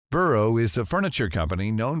Burrow is a furniture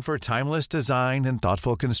company known for timeless design and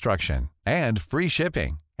thoughtful construction, and free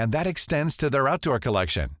shipping, and that extends to their outdoor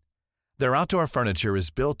collection. Their outdoor furniture is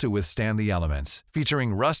built to withstand the elements,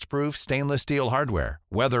 featuring rust-proof stainless steel hardware,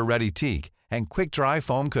 weather-ready teak, and quick-dry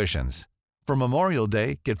foam cushions. For Memorial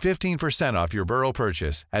Day, get 15% off your Burrow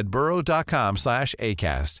purchase at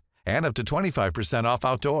burrow.com/ACAST and up to 25% off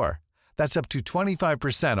outdoor. That's up to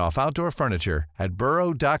 25% off outdoor furniture at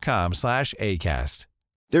burrow.com/ACAST.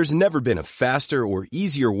 There's never been a faster or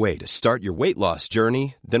easier way to start your weight loss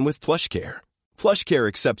journey than with PlushCare. PlushCare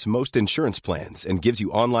accepts most insurance plans and gives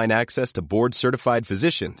you online access to board-certified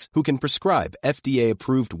physicians who can prescribe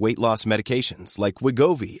FDA-approved weight loss medications like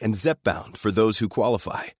Wegovy and Zepbound for those who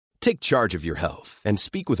qualify. Take charge of your health and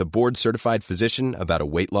speak with a board-certified physician about a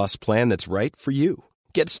weight loss plan that's right for you.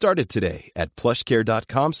 Get started today at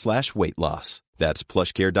plushcare.com/weight-loss. That's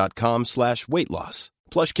plushcare.com/weight-loss.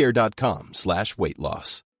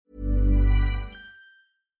 plushcare.com/weight-loss.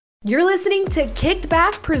 You're listening to Kicked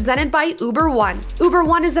Back, presented by Uber One. Uber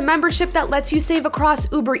One is a membership that lets you save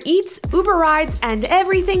across Uber Eats, Uber Rides, and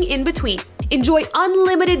everything in between. Enjoy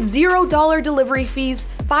unlimited $0 delivery fees,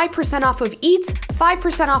 5% off of Eats,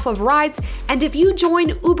 5% off of rides, and if you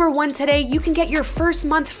join Uber One today, you can get your first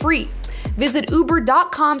month free. Visit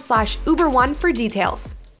uber.com/Uber1 for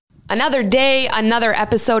details. Another day, another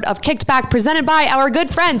episode of Kicked Back, presented by our good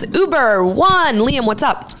friends, Uber One. Liam, what's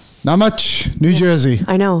up? Not much. New Jersey.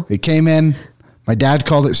 I know. It came in. My dad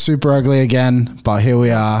called it super ugly again, but here we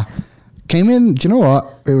are. Came in. Do you know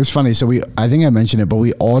what? It was funny. So I think I mentioned it, but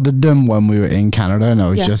we ordered them when we were in Canada, and I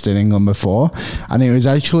was just in England before. And it was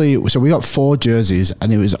actually, so we got 4 jerseys,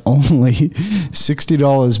 and it was only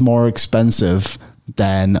 $60 more expensive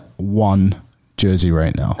than 1 jersey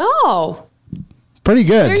right now. Oh. Pretty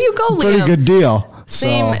good. There you go, Liam. Pretty good deal.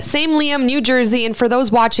 Same Liam, New Jersey. And for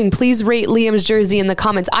those watching, please rate Liam's jersey in the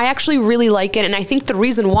comments. I actually really like it. And I think the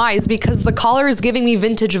reason why is because the collar is giving me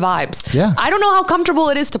vintage vibes. Yeah. I don't know how comfortable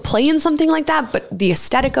it is to play in something like that, but the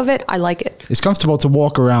aesthetic of it, I like it. It's comfortable to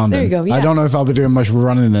walk around in. There you go. Yeah. I don't know if I'll be doing much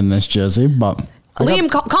running in this jersey, but... Liam,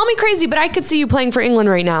 call me crazy, but I could see you playing for England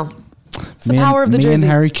right now. It's the power of the jersey. Me and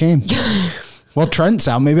Harry Kane. Well, Trent's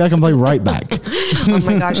out. Maybe I can play right back. Oh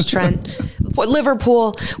my gosh, Trent. What,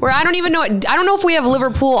 Liverpool, where I don't even know. I don't know if we have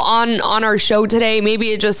Liverpool on our show today.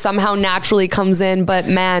 Maybe it just somehow naturally comes in, but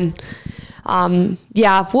man,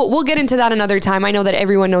 yeah, we'll get into that another time. I know that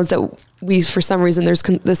everyone knows that we, for some reason, there's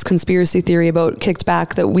this conspiracy theory about Kicked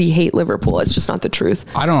Back that we hate Liverpool. It's just not the truth.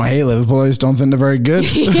 I don't hate Liverpool. I just don't think they're very good.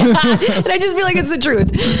 Yeah, and I just feel like it's the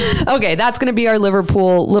truth. Okay, that's going to be our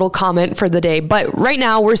Liverpool little comment for the day. But right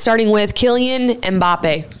now, we're starting with Kylian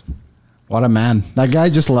Mbappe. What a man. That guy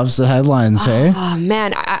just loves the headlines, hey? Oh,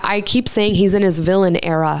 man. I keep saying he's in his villain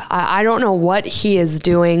era. I don't know what he is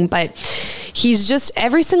doing, but he's just,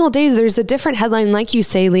 every single day, there's a different headline, like you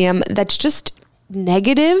say, Liam, that's just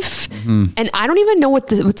negative. Mm-hmm. And I don't even know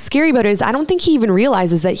what's scary about it is I don't think he even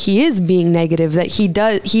realizes that he is being negative, that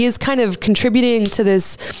he is kind of contributing to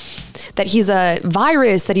this, that he's a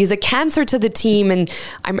virus, that he's a cancer to the team. And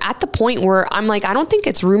I'm at the point where I'm like, I don't think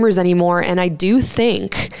it's rumors anymore. And I do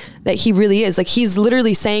think that he really is. Like, he's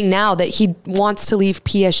literally saying now that he wants to leave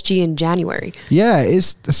PSG in January. Yeah,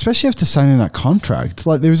 it's especially after signing that contract.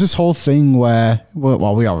 Like, there was this whole thing where,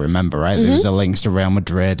 well, we all remember, right? Mm-hmm. There was the links to Real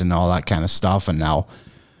Madrid and all that kind of stuff. And now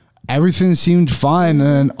everything seemed fine.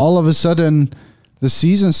 And then all of a sudden the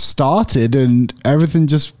season started and everything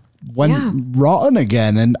just went rotten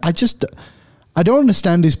again. And I don't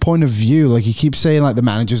understand his point of view. Like, he keeps saying like the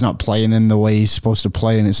manager's not playing in the way he's supposed to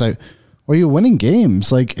play. And it's like, well, you're winning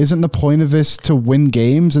games. Like, isn't the point of this to win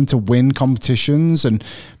games and to win competitions and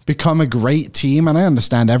become a great team? And I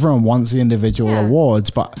understand everyone wants the individual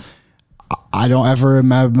awards, but I don't ever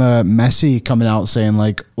remember Messi coming out saying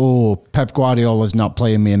like, oh, Pep Guardiola's not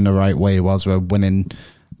playing me in the right way whilst we're winning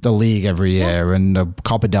the league every year and the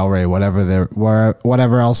Copa del Rey,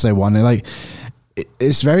 whatever else they wanted. Like,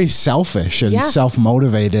 it's very selfish and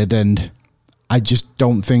self-motivated. And I just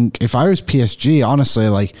don't think, if I was PSG, honestly,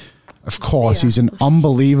 like, of course, he's an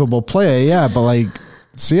unbelievable player. Yeah. But like,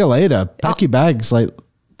 see you later. Pack your bags. Like,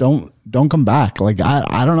 don't come back. Like,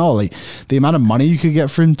 I don't know, like the amount of money you could get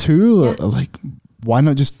for him too. Like, why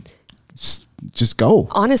not just go?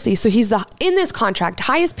 Honestly, so he's in this contract,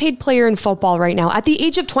 highest paid player in football right now at the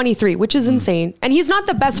age of 23, which is insane. And he's not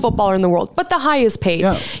the best footballer in the world, but the highest paid.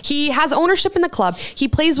 Yeah. He has ownership in the club. He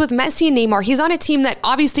plays with Messi and Neymar. He's on a team that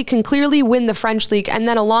obviously can clearly win the French league. And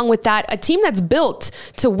then along with that, a team that's built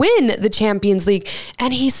to win the Champions League.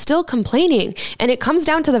 And he's still complaining. And it comes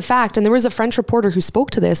down to the fact, and there was a French reporter who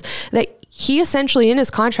spoke to this, that he essentially in his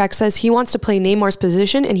contract says he wants to play Neymar's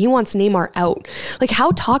position and he wants Neymar out. Like,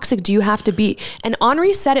 how toxic do you have to be? And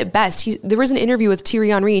Henry said it best. There was an interview with Thierry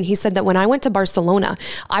Henry, and he said that when I went to Barcelona,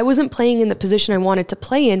 I wasn't playing in the position I wanted to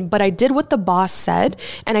play in, but I did what the boss said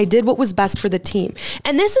and I did what was best for the team.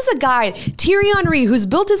 And this is a guy, Thierry Henry, who's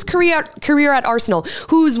built his career at Arsenal,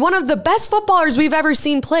 who's one of the best footballers we've ever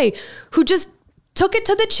seen play, who just took it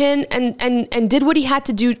to the chin and did what he had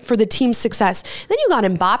to do for the team's success. Then you got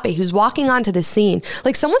Mbappe, who's walking onto the scene.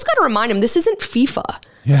 Like, someone's got to remind him, this isn't FIFA.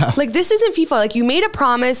 Yeah. Like, this isn't FIFA. Like, you made a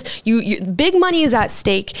promise. You big money is at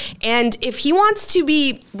stake. And if he wants to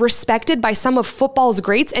be respected by some of football's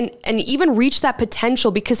greats and even reach that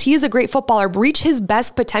potential, because he is a great footballer, reach his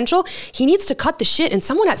best potential, he needs to cut the shit. And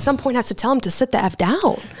someone at some point has to tell him to sit the F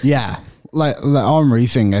down. Yeah. Like the Henry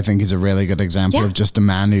thing, I think, is a really good example of just a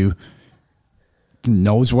man who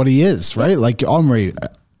knows what he is, right? Like, Henry,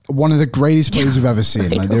 one of the greatest players we've ever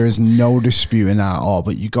seen. Like, there is no disputing that at all.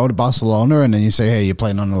 But you go to Barcelona and then you say, hey, you're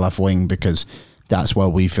playing on the left wing because that's where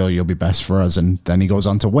we feel you'll be best for us. And then he goes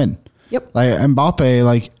on to win. Yep. Like, Mbappe,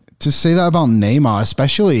 like, to say that about Neymar,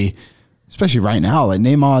 especially right now, like,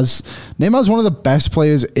 Neymar's one of the best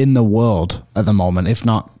players in the world at the moment, if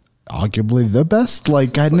not arguably the best.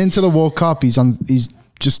 Like, heading into the World Cup, he's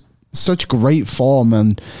just such great form.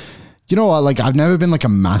 And you know what? Like, I've never been like a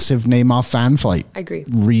massive Neymar fan for like I agree.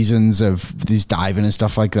 reasons of these diving and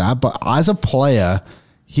stuff like that. But as a player,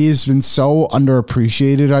 he has been so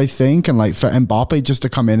underappreciated, I think. And like, for Mbappe just to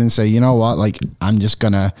come in and say, you know what? Like, I'm just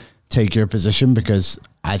going to take your position because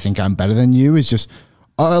I think I'm better than you is just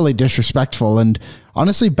utterly disrespectful. And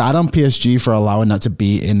honestly, bad on PSG for allowing that to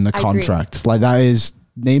be in the contract. Like, that is,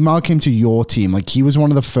 Neymar came to your team. Like, he was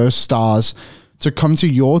one of the first stars to come to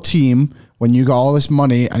your team when you got all this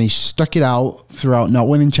money, and he stuck it out throughout not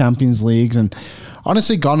winning Champions Leagues and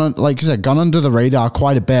honestly gone under the radar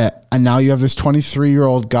quite a bit. And now you have this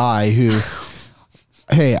 23-year-old guy who,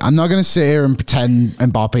 hey, I'm not going to sit here and pretend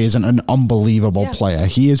Mbappe isn't an unbelievable player.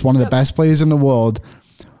 He is one of the best players in the world,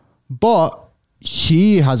 but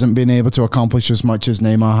he hasn't been able to accomplish as much as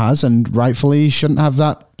Neymar has, and rightfully he shouldn't have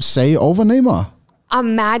that say over Neymar.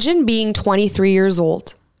 Imagine being 23 years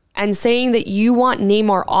old and saying that you want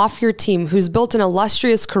Neymar off your team, who's built an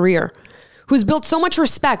illustrious career, who's built so much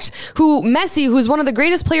respect, who Messi, who's one of the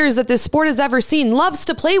greatest players that this sport has ever seen, loves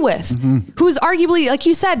to play with, who's arguably, like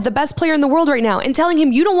you said, the best player in the world right now, and telling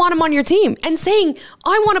him you don't want him on your team and saying,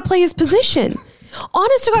 I want to play his position.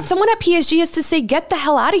 Honest to God, someone at PSG has to say, get the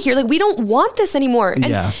hell out of here. Like, we don't want this anymore. And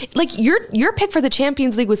like, your pick for the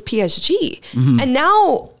Champions League was PSG. And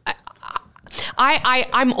now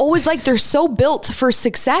I'm always like, they're so built for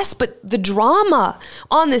success, but the drama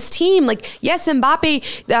on this team, like, yes,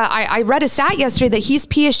 Mbappe, I read a stat yesterday that he's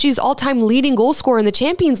PSG's all-time leading goal scorer in the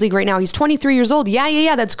Champions League right now. He's 23 years old.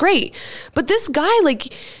 Yeah, that's great. But this guy,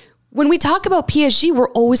 like, when we talk about PSG, we're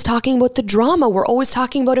always talking about the drama. We're always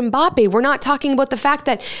talking about Mbappe. We're not talking about the fact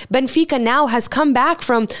that Benfica now has come back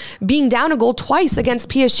from being down a goal twice against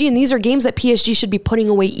PSG, and these are games that PSG should be putting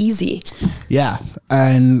away easy. Yeah,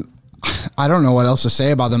 and I don't know what else to say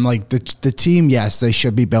about them. Like, the team, yes, they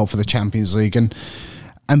should be built for the Champions League, and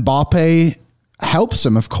Mbappe helps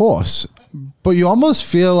them, of course. But you almost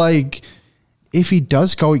feel like if he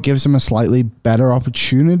does go, it gives him a slightly better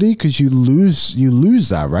opportunity because you lose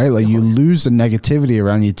that, right? Like, you lose the negativity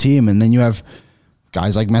around your team, and then you have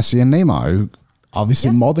guys like Messi and Neymar who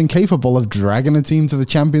obviously more than capable of dragging a team to the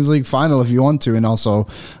Champions League final if you want to, and also,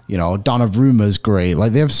 you know, Donnarumma's great.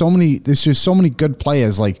 Like, they have there's just so many good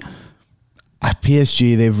players. Like, at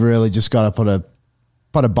PSG, they've really just got to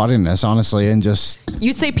put a butt in this, honestly, and just...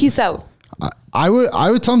 You'd say peace out. I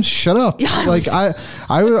would tell him to shut up. Yeah, like,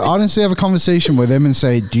 I would honestly have a conversation with him and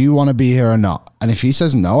say, do you want to be here or not? And if he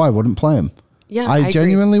says no, I wouldn't play him. Yeah, I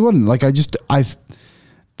genuinely wouldn't. Like,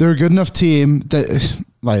 they're a good enough team that,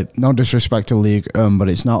 like, no disrespect to League, but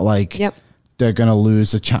it's not like they're going to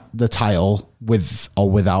lose the title with or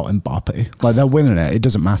without Mbappe. Like, they're winning it. It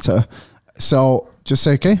doesn't matter. So just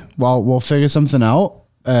say, okay, well, we'll figure something out.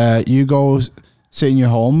 You go sit in your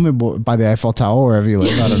home by the Eiffel Tower, wherever you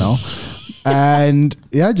live. I don't know. And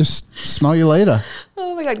yeah, just smell you later.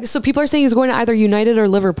 Oh my God. So people are saying he's going to either United or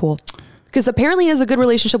Liverpool, because apparently he has a good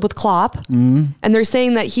relationship with Klopp. And they're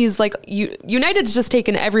saying that he's like, United's just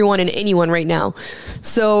taken everyone and anyone right now.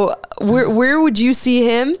 So where would you see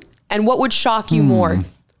him, and what would shock you more?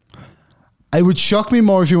 It would shock me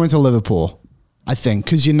more if he went to Liverpool, I think,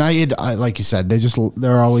 because United, like you said,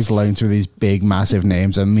 they're always laying through these big, massive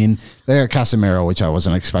names. I mean, they got Casemiro, which I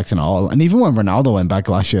wasn't expecting at all. And even when Ronaldo went back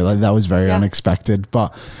last year, like, that was very unexpected.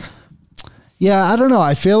 But yeah, I don't know.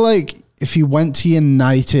 I feel like if he went to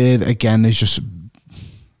United, again, there's just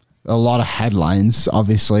a lot of headlines,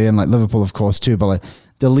 obviously, and like Liverpool, of course, too. But like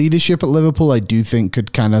the leadership at Liverpool, I do think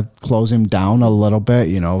could kind of close him down a little bit.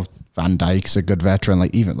 You know, Van Dijk's a good veteran.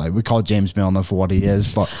 Like even like we call James Milner for what he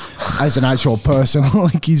is, but as an actual person,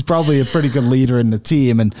 like he's probably a pretty good leader in the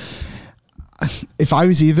team. And if I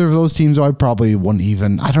was either of those teams, I probably wouldn't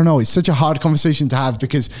even. I don't know. It's such a hard conversation to have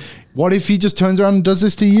because what if he just turns around and does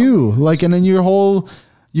this to you? Like, and then your whole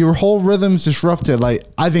rhythm's disrupted. Like,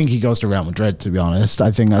 I think he goes to Real Madrid, to be honest.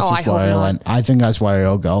 I think that's just where I think that's where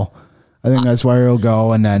he'll go. I think that's where he'll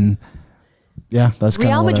go. And then, yeah, that's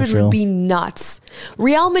kind of what I feel. Real Madrid would be nuts.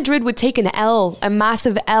 Real Madrid would take an L, a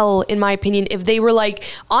massive L, in my opinion, if they were like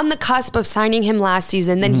on the cusp of signing him last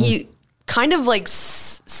season. Then he kind of like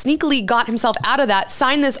sneakily got himself out of that,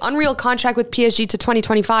 signed this unreal contract with PSG to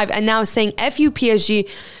 2025, and now saying F you PSG.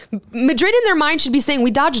 Madrid in their mind should be saying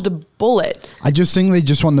we dodged a bullet. I just think they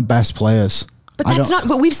just want the best players. But that's not,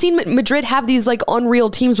 but we've seen Madrid have these like unreal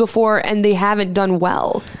teams before and they haven't done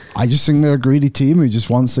well. I just think they're a greedy team who just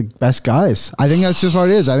wants the best guys. I think that's just what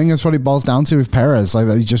it is. I think that's what it boils down to with Perez. Like,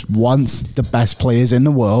 he just wants the best players in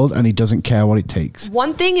the world and he doesn't care what it takes.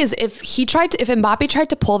 One thing is if Mbappe tried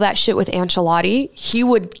to pull that shit with Ancelotti, he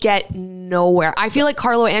would get nowhere. I feel like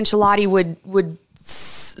Carlo Ancelotti would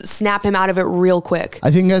snap him out of it real quick.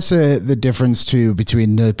 I think that's the difference too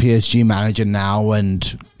between the PSG manager now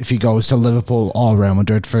and if he goes to Liverpool or Real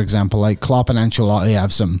Madrid, for example. Like Klopp and Ancelotti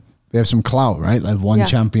have some clout, right? They've won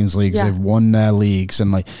Champions Leagues, they've won their leagues,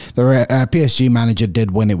 and like the PSG manager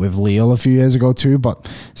did win it with Lille a few years ago too, but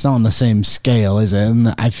it's not on the same scale, is it?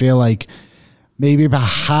 And I feel like maybe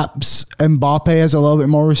perhaps Mbappe has a little bit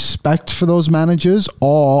more respect for those managers,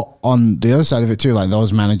 or on the other side of it too, like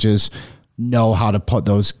those managers know how to put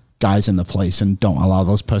those guys in the place and don't allow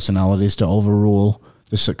those personalities to overrule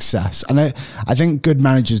the success. And I think good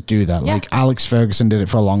managers do that. Yeah. Like Alex Ferguson did it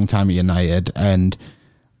for a long time at United. And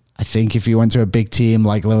I think if you went to a big team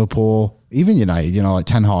like Liverpool, even United, you know, like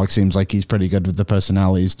Ten Hag seems like he's pretty good with the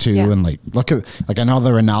personalities too. Yeah. And like, look at, like, I know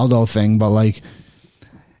the Ronaldo thing, but like,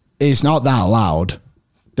 it's not that loud,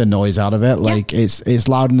 the noise out of it. Like it's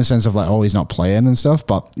loud in the sense of like, oh, he's not playing and stuff.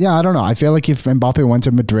 But yeah, I don't know. I feel like if Mbappe went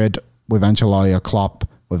to Madrid with Ancelotti or Klopp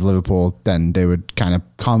with Liverpool, then they would kind of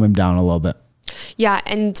calm him down a little bit. Yeah,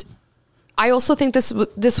 and I also think this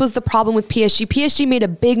was the problem with PSG. PSG made a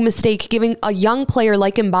big mistake giving a young player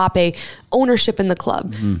like Mbappe ownership in the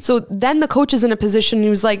club. Mm-hmm. So then the coach is in a position, he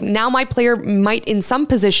was like, now my player might in some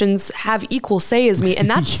positions have equal say as me, and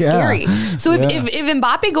that's scary. So if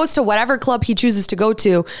Mbappe goes to whatever club he chooses to go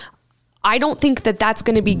to, I don't think that that's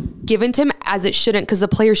going to be given to him, as it shouldn't, because the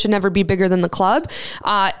player should never be bigger than the club.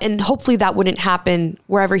 And hopefully that wouldn't happen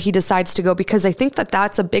wherever he decides to go, because I think that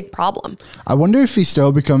that's a big problem. I wonder if he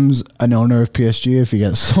still becomes an owner of PSG if he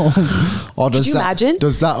gets sold. Or Could you imagine?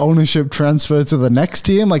 Does that ownership transfer to the next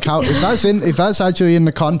team? Like, how, if that's actually in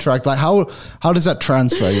the contract, like how does that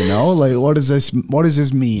transfer, you know? Like, what does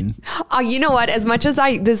this mean? You know what? As much as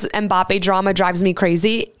this Mbappe drama drives me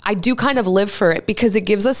crazy, I do kind of live for it, because it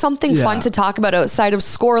gives us something fun to talk about outside of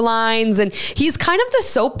score lines. And he's kind of the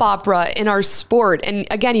soap opera in our sport. And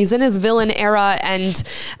again, he's in his villain era. And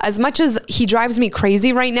as much as he drives me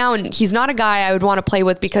crazy right now, and he's not a guy I would want to play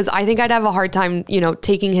with, because I think I'd have a hard time, you know,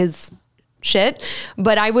 taking his shit.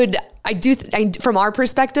 But from our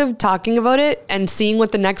perspective, talking about it and seeing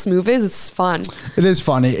what the next move is, it's fun. It is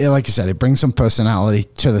fun. Like you said, it brings some personality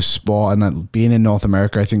to the sport. And like, being in North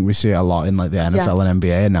America, I think we see it a lot in like the NFL and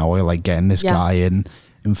NBA. And now we're like getting this guy in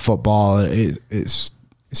football. It's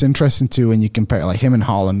interesting too when you compare, like, him and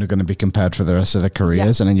Haaland are going to be compared for the rest of their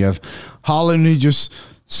careers. And then you have Haaland who just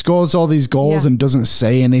scores all these goals and doesn't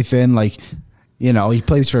say anything. Like, you know, he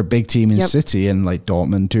plays for a big team in City, and like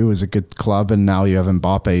Dortmund too is a good club. And now you have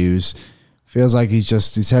Mbappe, who's feels like his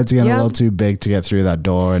head's getting a little too big to get through that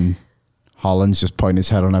door, and Haaland's just pointing his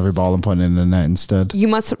head on every ball and putting it in the net instead. You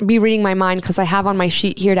must be reading my mind, because I have on my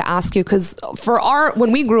sheet here to ask you, because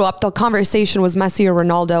when we grew up, the conversation was Messi or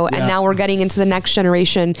Ronaldo, and now we're getting into the next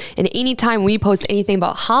generation. And anytime we post anything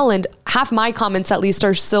about Haaland, half my comments at least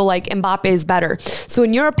are still like Mbappe is better. So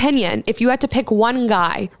in your opinion, if you had to pick one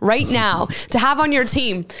guy right now to have on your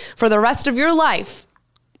team for the rest of your life,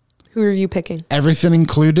 who are you picking? Everything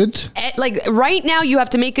included? Like right now, you have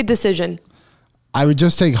to make a decision. I would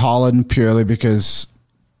just take Haaland purely because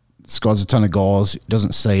scores a ton of goals,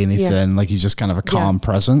 doesn't say anything, like he's just kind of a calm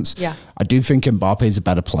presence. Yeah. I do think Mbappe is a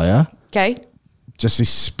better player. Okay. Just his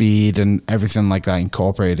speed and everything like that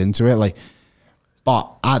incorporated into it. Like,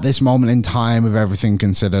 but at this moment in time, with everything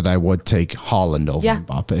considered, I would take Haaland over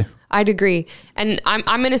Mbappe. I'd agree. And I'm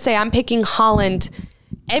going to say I'm picking Haaland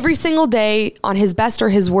every single day on his best or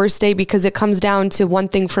his worst day, because it comes down to one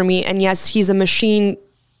thing for me. And yes, he's a machine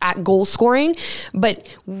at goal scoring, but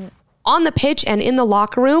on the pitch and in the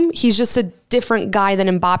locker room, he's just a different guy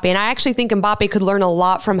than Mbappe. And I actually think Mbappe could learn a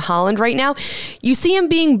lot from Haaland right now. You see him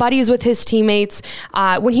being buddies with his teammates.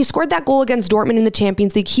 When he scored that goal against Dortmund in the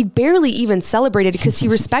Champions League, he barely even celebrated because he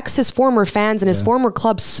respects his former fans and his former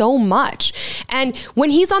club so much. And when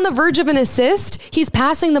he's on the verge of an assist, he's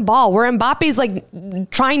passing the ball, where Mbappe's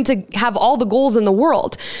like trying to have all the goals in the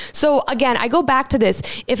world. So again, I go back to this.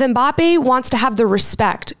 If Mbappe wants to have the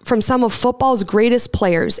respect from some of football's greatest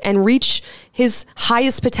players and reach his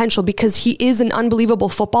highest potential, because he is an unbelievable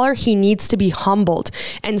footballer, he needs to be humbled.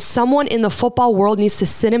 And someone in the football world needs to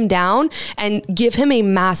sit him down and give him a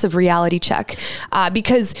massive reality check.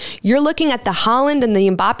 Because you're looking at the Haaland and the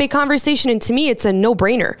Mbappe conversation, and to me, it's a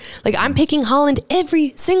no-brainer. Like, I'm picking Haaland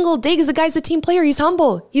every single day because the guy's a team player. He's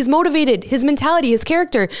humble. He's motivated. His mentality, his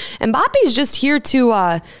character. Mbappe is just here to,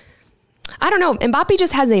 I don't know. Mbappe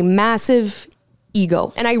just has a massive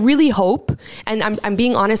ego. And I really hope, and I'm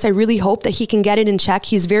being honest, I really hope that he can get it in check.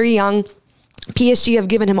 He's very young. PSG have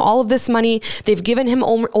given him all of this money. They've given him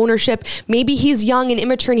ownership. Maybe he's young and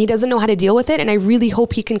immature and he doesn't know how to deal with it. And I really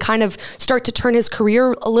hope he can kind of start to turn his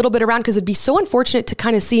career a little bit around, because it'd be so unfortunate to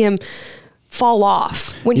kind of see him fall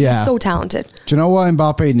off when he's so talented. Do you know what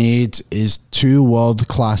Mbappe needs is 2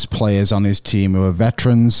 world-class players on his team who are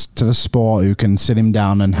veterans to the sport, who can sit him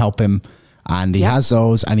down and help him. And he has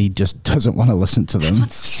those, and he just doesn't want to listen to them. That's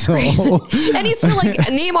what's scary. And he's still like,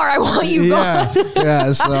 Neymar, I want you gone.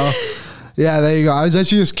 There you go. I was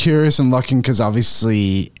actually just curious and looking, because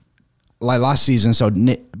obviously, like last season, so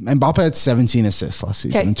Mbappe had 17 assists last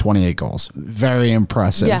season and 28 goals. Very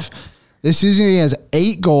impressive. Yeah. This season, he has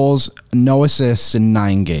 8 goals, no assists in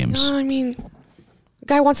 9 games. No, I mean, the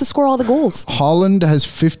guy wants to score all the goals. Haaland has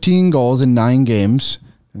 15 goals in 9 games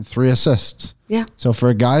and 3 assists. Yeah. So for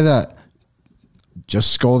a guy that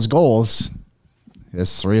just scores goals, he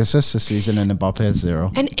has 3 assists this season, and Mbappe has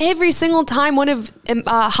 0. And every single time one of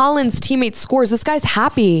Haaland's teammates scores, this guy's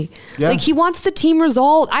happy. Yeah. Like, he wants the team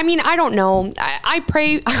result. I mean, I don't know. I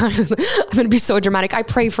pray. I'm going to be so dramatic. I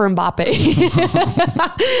pray for Mbappe.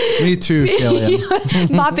 Me too, Killian.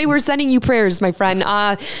 Mbappe, we're sending you prayers, my friend.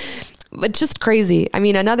 But just crazy. I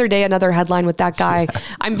mean, another day, another headline with that guy.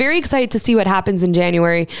 I'm very excited to see what happens in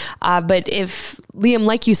January. But if Liam,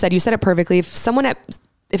 like you said it perfectly.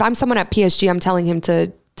 If I'm someone at PSG, I'm telling him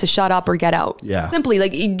to shut up or get out. Yeah. Simply,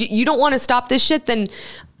 like, you don't want to stop this shit, then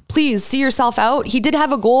please see yourself out. He did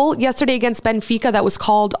have a goal yesterday against Benfica that was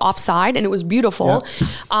called offside, and it was beautiful.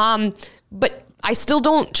 Yep. But I still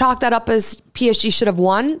don't chalk that up as PSG should have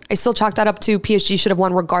won. I still chalk that up to PSG should have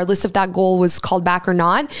won regardless if that goal was called back or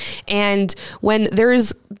not. And when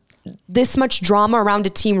there's this much drama around a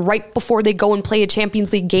team right before they go and play a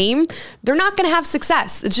Champions League game, they're not going to have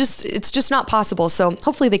success. It's just not possible. So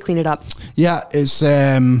hopefully they clean it up. Yeah, it's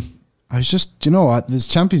I was just, you know what, there's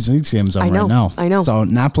Champions League games on right now. I know. So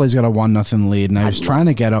Napoli's got a 1-0 lead, and I was trying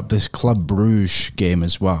to get up this Club Bruges game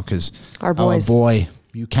as well, because our boy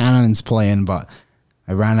Buchanan's playing, but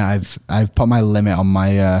I've put my limit on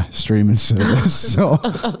my streaming service, so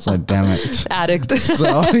it's like, damn it, addict.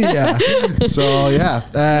 So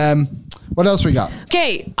what else we got?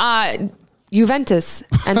 Okay, Juventus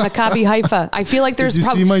and Maccabi Haifa. I feel like there's. Did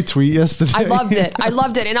you see my tweet yesterday? I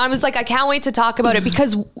loved it, and I was like, I can't wait to talk about it,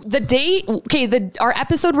 because our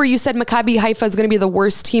episode where you said Maccabi Haifa is going to be the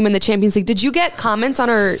worst team in the Champions League. Did you get comments on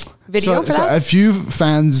our video for that? So a few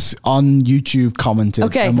fans on YouTube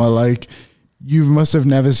commented, and were like, you must have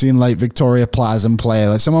never seen like Victoria Plazm play.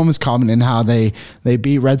 Like, someone was commenting how they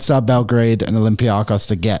beat Red Star Belgrade and Olympiacos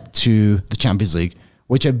to get to the Champions League,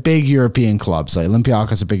 which are big European clubs. Like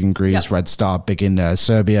Olympiacos are big in Greece, Red Star big in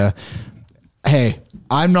Serbia. Hey,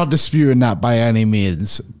 I'm not disputing that by any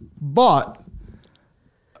means, but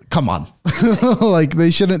come on. Like,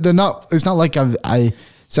 they shouldn't, they're not, it's not like I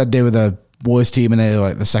said they were the worst team and they're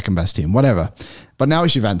like the second best team, whatever. But now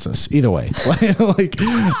it's Juventus. Either way, like,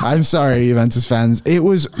 I'm sorry, Juventus fans. It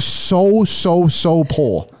was so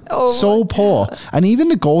poor. So poor. And even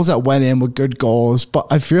the goals that went in were good goals, but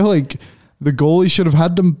I feel like the goalie should have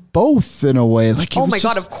had them both in a way. Like, oh my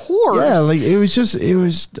God, of course. Yeah, like it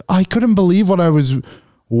was, I couldn't believe what I was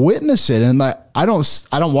witnessing. And like, I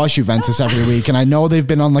don't watch Juventus every week, and I know they've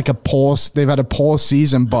been on like they've had a poor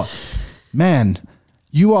season, but man,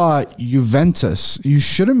 you are Juventus. You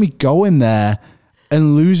shouldn't be going there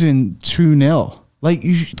and losing 2-0. Like,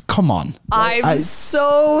 come on. I'm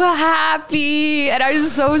so happy. And I'm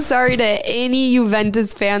so sorry to any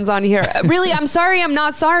Juventus fans on here. Really, I'm sorry. I'm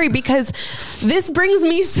not sorry, because this brings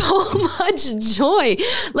me so much joy.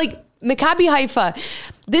 Like, Maccabi Haifa,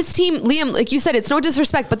 This team, Liam, like you said, it's no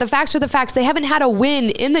disrespect, but the facts are the facts. They haven't had a win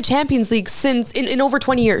in the Champions League since in over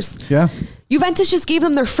 20 years. Yeah. Juventus just gave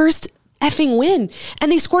them their first effing win,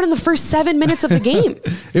 and they scored in the first 7 minutes of the game.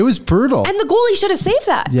 It was brutal. And the goalie should have saved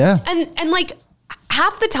that. Yeah. And like,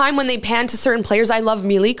 half the time when they pan to certain players, I love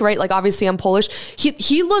Milik, right? Like, obviously I'm Polish.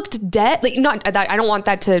 He looked dead. Like, not that, I don't want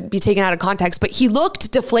that to be taken out of context, but he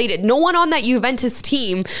looked deflated. No one on that Juventus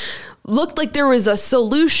team looked like there was a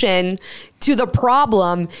solution to the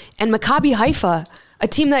problem. And Maccabi Haifa, a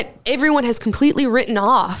team that everyone has completely written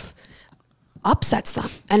off, upsets them.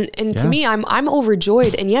 And to me, I'm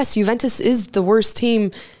overjoyed. And yes, Juventus is the worst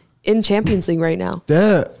team in Champions League right now.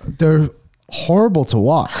 They're horrible to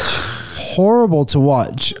watch. Horrible to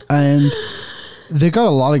watch. And they got a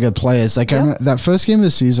lot of good players. Like, I remember that first game of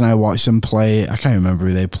the season, I watched them play. I can't remember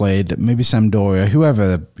who they played. Maybe Sampdoria,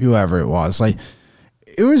 whoever it was. Like,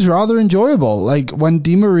 it was rather enjoyable. Like, when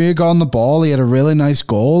Di Maria got on the ball, he had a really nice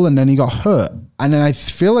goal, and then he got hurt. And then I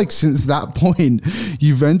feel like since that point,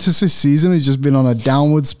 Juventus' season has just been on a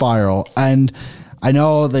downward spiral. And I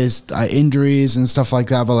know there's injuries and stuff like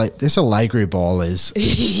that, but like, this Allegri ball is...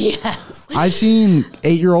 Yes. I've seen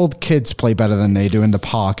 8-year-old kids play better than they do in the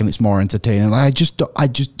park, and it's more entertaining. Like, I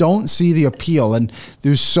just don't see the appeal. And there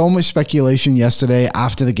was so much speculation yesterday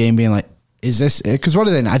after the game being like, is this it? Because what are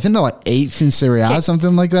they now? I think they're like 8th in Serie A,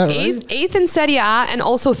 something like that, right? 8th in Serie A, and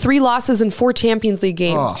also 3 losses in 4 Champions League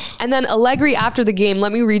games. Oh. And then Allegri after the game,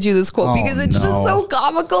 let me read you this quote because it's just so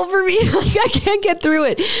comical for me. Like, I can't get through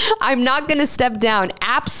it. I'm not going to step down.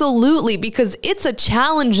 Absolutely, because it's a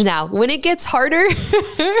challenge now. When it gets harder,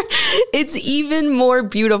 it's even more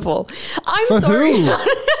beautiful. I'm for sorry. Who?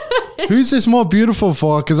 Who's this more beautiful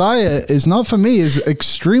for? Because it's not for me. It's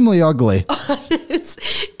extremely ugly.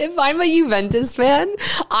 If I'm a Juventus fan,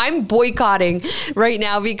 I'm boycotting right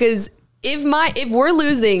now because if we're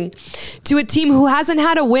losing to a team who hasn't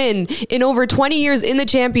had a win in over 20 years in the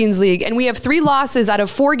Champions League, and we have 3 losses out of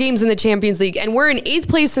 4 games in the Champions League, and we're in 8th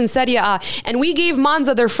place in Serie A, and we gave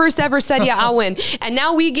Monza their first ever Serie A win, and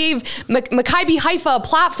now we gave Maccabi Haifa a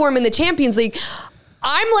platform in the Champions League,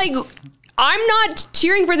 I'm not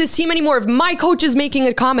cheering for this team anymore if my coach is making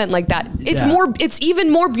a comment like that. It's even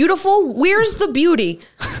more beautiful. Where's the beauty?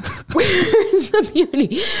 Where's the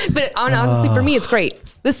beauty? But honestly, for me, it's great.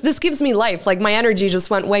 This gives me life. Like, my energy just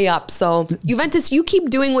went way up. So, Juventus, you keep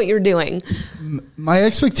doing what you're doing. My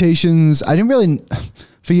expectations, I didn't really...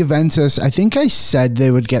 For Juventus, I think I said they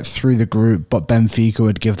would get through the group, but Benfica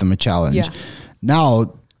would give them a challenge. Yeah.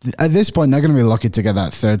 Now, at this point, they're going to be lucky to get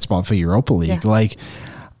that 3rd spot for Europa League. Yeah. Like...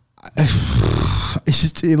 It's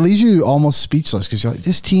just, it leaves you almost speechless because you're like,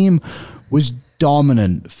 this team was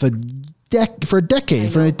dominant for a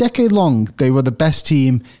decade long. They were the best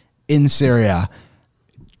team in Serie A.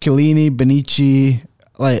 Chiellini, Bonucci,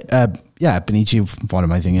 Bonucci. What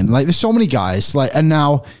am I thinking? Like, there's so many guys. Like, and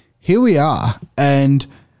now here we are, and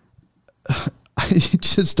I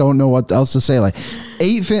just don't know what else to say. Like,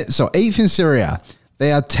 8th in Serie A.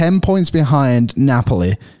 They are 10 points behind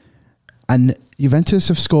Napoli, and Juventus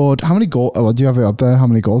have scored, how many goals? Oh, do you have it up there? How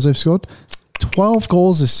many goals they've scored? 12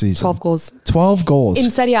 goals this season. 12 goals. 12 goals. In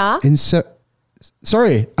Serie A?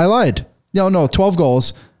 Sorry, I lied. No, 12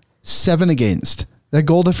 goals, 7 against. Their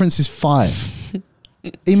goal difference is 5.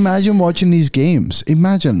 Imagine watching these games.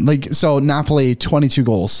 Imagine. So Napoli, 22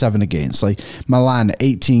 goals, 7 against. Like, Milan,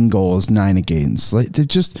 18 goals, 9 against. Like, they're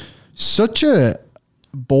just such a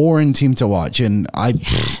boring team to watch, and I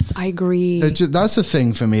agree. That's the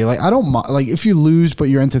thing for me. Like, I don't like if you lose, but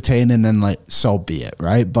you're entertaining, then like, so be it,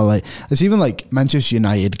 right? But like, it's even like Manchester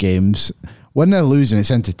United games when they're losing,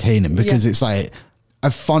 it's entertaining because it's like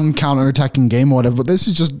a fun counter-attacking game or whatever. But this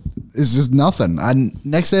is just nothing. And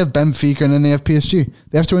next they have Benfica, and then they have PSG.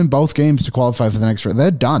 They have to win both games to qualify for the next round.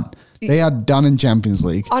 They're done. They are done in Champions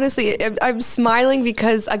League. Honestly, I'm smiling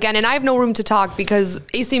because, again, and I have no room to talk because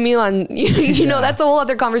AC Milan, you know, that's a whole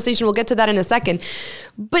other conversation. We'll get to that in a second.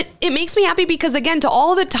 But it makes me happy because, again, to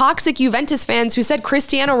all the toxic Juventus fans who said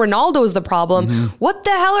Cristiano Ronaldo is the problem, what the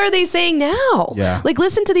hell are they saying now? Yeah. Like,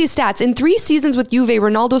 listen to these stats. In 3 seasons with Juve,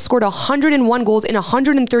 Ronaldo scored 101 goals in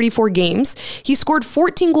 134 games. He scored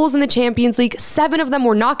 14 goals in the Champions League. 7 of them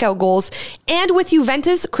were knockout goals. And with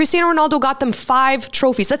Juventus, Cristiano Ronaldo got them 5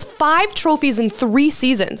 trophies. That's 5 trophies in 3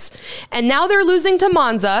 seasons. And now they're losing to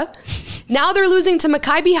Monza. Now they're losing to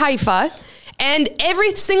Maccabi Haifa. And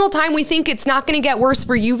every single time we think it's not going to get worse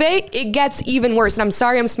for Juve, it gets even worse. And I'm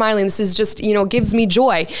sorry I'm smiling. This is just, gives me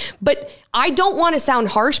joy. But I don't want to sound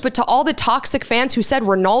harsh, but to all the toxic fans who said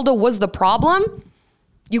Ronaldo was the problem,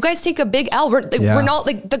 you guys take a big L. Ronaldo,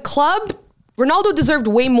 like the club, Ronaldo deserved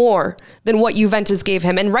way more than what Juventus gave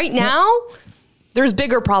him. And right now, there's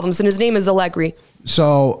bigger problems, and his name is Allegri.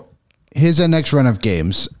 So here's their next run of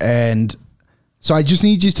games. And so I just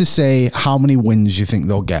need you to say how many wins you think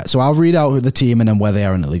they'll get. So I'll read out the team and then where they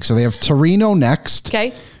are in the league. So they have Torino next.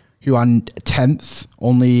 Okay. Who are 10th,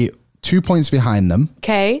 only 2 points behind them.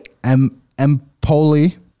 Okay.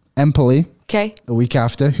 Empoli. Okay. The week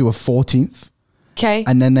after, who are 14th. Okay.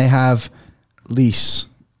 And then they have Leeds,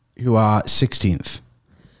 who are 16th.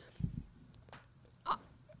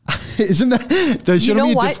 Isn't that? There shouldn't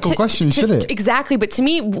be a difficult question, should it? Exactly. But to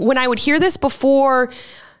me, when I would hear this before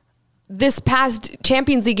this past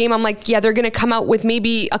Champions League game, I'm like, yeah, they're going to come out with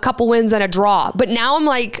maybe a couple wins and a draw. But now I'm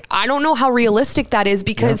like, I don't know how realistic that is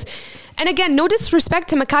because, and again, no disrespect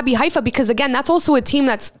to Maccabi Haifa, because again, that's also a team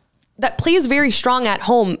that plays very strong at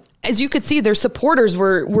home. As you could see, their supporters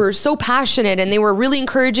were so passionate and they were really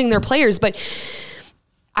encouraging their players. But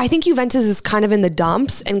I think Juventus is kind of in the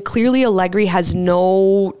dumps, and clearly Allegri has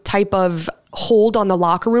no type of hold on the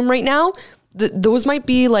locker room right now. Those might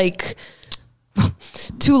be like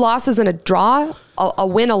 2 losses and a draw, a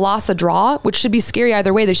win, a loss, a draw, which should be scary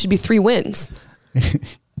either way. There should be 3 wins.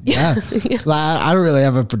 Yeah. I don't really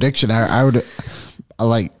have a prediction. I would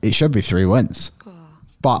like, it should be 3 wins.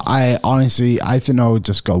 But I think I would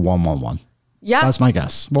just go 1-1-1. Yeah. That's my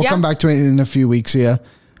guess. We'll come back to it in a few weeks here.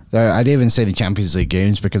 I didn't even say the Champions League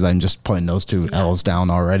games because I'm just putting those 2 L's down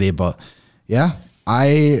already. But yeah,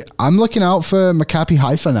 I'm looking out for Maccabi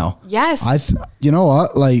Haifa now. Yes. You know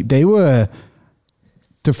what? Like, they were,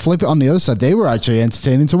 to flip it on the other side, they were actually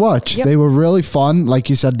entertaining to watch. Yep. They were really fun. Like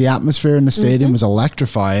you said, the atmosphere in the stadium was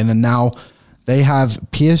electrifying. And now they have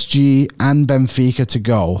PSG and Benfica to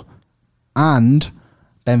go. And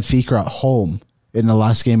Benfica at home in the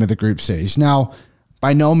last game of the group stage. Now,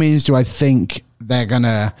 by no means do I think they're going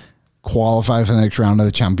to qualify for the next round of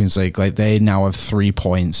the Champions League. Like, they now have 3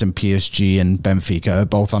 points, and PSG and Benfica are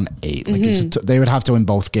both on 8. Like, they would have to win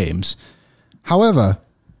both games. However,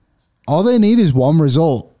 all they need is one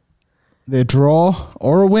result. They draw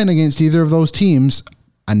or a win against either of those teams,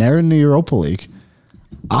 and they're in the Europa League.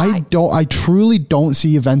 I truly don't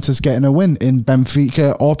see Juventus getting a win in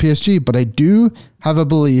Benfica or PSG, but I do have a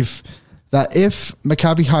belief that if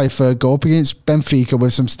Maccabi Haifa go up against Benfica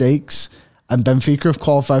with some stakes and Benfica have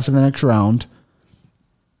qualified for the next round,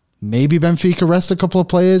 maybe Benfica rest a couple of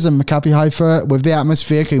players and Maccabi Haifa with the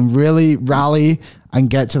atmosphere can really rally and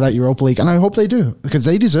get to that Europa League. And I hope they do, because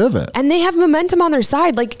they deserve it. And they have momentum on their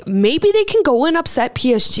side. Like, maybe they can go and upset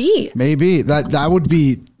PSG. Maybe. That would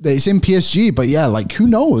be, it's in PSG, but yeah, like, who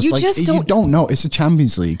knows? You don't know. It's a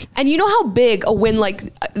Champions League. And you know how big a win,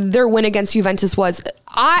 like their win against Juventus was?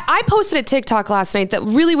 I posted a TikTok last night that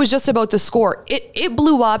really was just about the score. It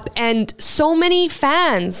blew up, and so many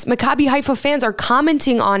fans, Maccabi Haifa fans, are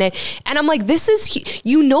commenting on it. And I'm like, this is,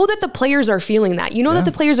 you know that the players are feeling that. You know that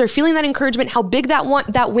the players are feeling that encouragement, how big that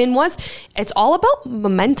win was. It's all about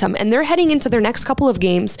momentum, and they're heading into their next couple of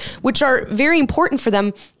games, which are very important for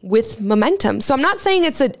them with momentum. So I'm not saying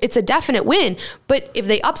it's a definite win, but if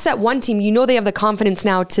they upset one team, you know they have the confidence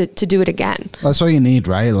now to do it again. That's all you need,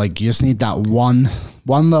 right? Like, you just need that one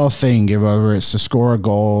little thing, whether it's to score a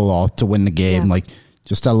goal or to win the game, like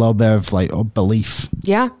just a little bit of like belief.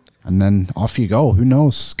 Yeah. And then off you go. Who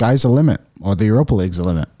knows? Sky's the limit, or the Europa League's the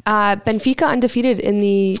limit. Benfica undefeated in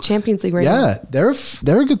the Champions League right now. Yeah,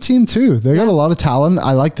 they're a good team too. They got a lot of talent.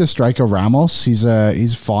 I like the striker Ramos.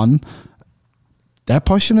 He's fun. They're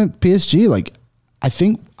pushing at PSG. Like, I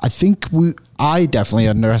definitely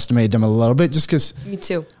underestimated them a little bit, just because. Me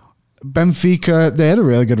too. Benfica, they had a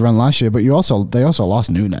really good run last year, but they also lost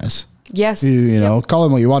Nunes. Yes. You know, call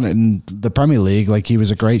him what you want in the Premier League. Like, he was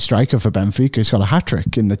a great striker for Benfica. He's got a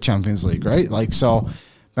hat-trick in the Champions League, right? Like, so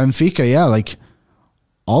Benfica, like,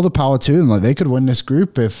 all the power to them. Like, they could win this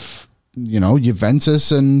group if, you know,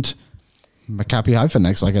 Juventus and Maccabi Haifa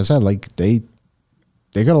next, like I said, like, they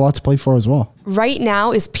got a lot to play for as well. Right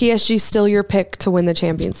now, is PSG still your pick to win the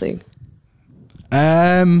Champions League?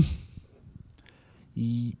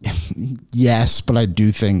 Yes, but I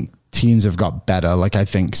do think teams have got better. Like, I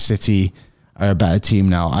think City are a better team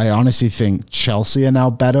now. I honestly think Chelsea are now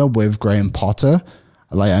better with Graham Potter.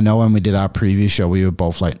 Like, I know when we did our preview show, we were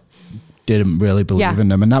both like, didn't really believe in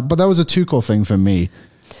them, but that was a Tuchel thing for me.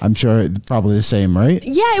 I'm sure probably the same, right?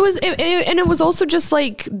 Yeah, it was, and it was also just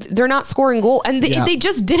like they're not scoring goal, and they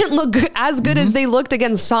just didn't look as good as they looked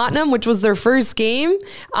against Tottenham, which was their first game.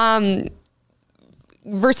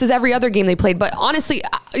 Versus every other game they played. But honestly,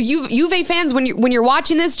 Juve fans, when you're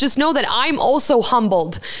watching this, just know that I'm also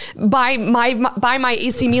humbled by my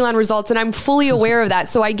AC Milan results, and I'm fully aware of that.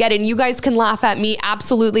 So I get it. And you guys can laugh at me.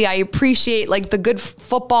 Absolutely. I appreciate like the good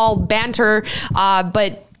football banter.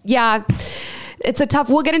 But yeah, It's a tough,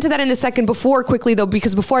 we'll get into that in a second. Quickly though,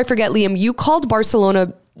 because before I forget, Liam, you called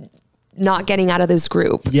Barcelona not getting out of this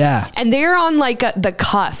group. Yeah. And they're on like the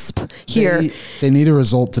cusp here. They need a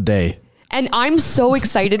result today. And I'm so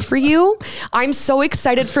excited for you. I'm so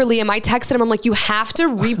excited for Liam. I texted him. I'm like, you have to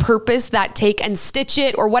repurpose that take and stitch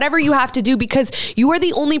it or whatever you have to do, because you are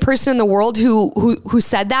the only person in the world who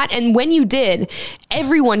said that. And when you did,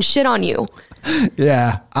 everyone shit on you.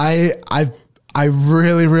 Yeah. I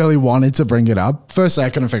really, really wanted to bring it up. Firstly, I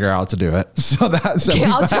couldn't figure out how to do it. So that's okay,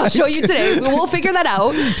 I'll show you today. We'll figure that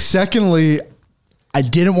out. Secondly, I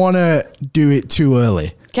didn't want to do it too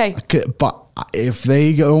early. Okay. But if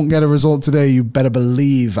they don't get a result today, you better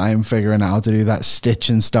believe I am figuring out how to do that stitch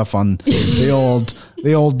and stuff on the old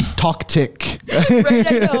talk tick. Right,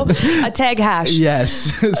 I know. A tag hash.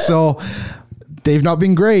 Yes. So they've not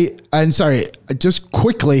been great. And sorry, just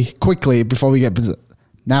quickly before we get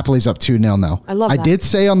Napoli's up 2-0 now. I love that. I did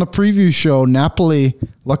say on the preview show, Napoli,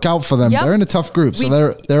 look out for them. Yep. They're in a tough group, so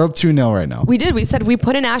they're up 2-0 right now. We did. We said we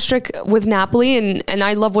put an asterisk with Napoli, and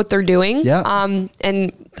I love what they're doing. Yeah.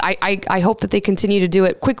 And I hope that they continue to do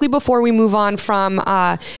it. Quickly before we move on from...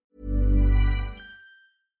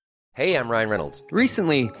 Hey, I'm Ryan Reynolds.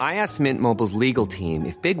 Recently, I asked Mint Mobile's legal team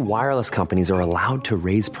if big wireless companies are allowed to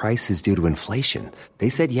raise prices due to inflation. They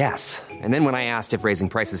said yes. And then when I asked if raising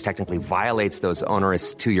prices technically violates those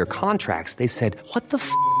onerous 2-year contracts, they said, what the f***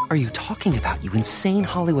 are you talking about, you insane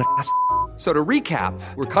Hollywood ass f- So to recap,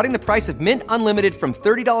 we're cutting the price of Mint Unlimited from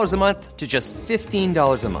 $30 a month to just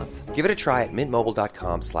 $15 a month. Give it a try at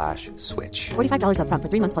mintmobile.com/switch. $45 up front for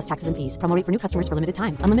 3 months plus taxes and fees. Promo rate for new customers for limited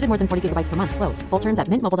time. Unlimited more than 40 gigabytes per month. Slows full terms at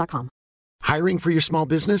mintmobile.com. Hiring for your small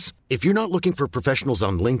business? If you're not looking for professionals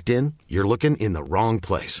on LinkedIn, you're looking in the wrong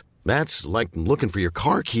place. That's like looking for your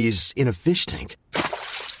car keys in a fish tank.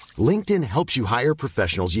 LinkedIn helps you hire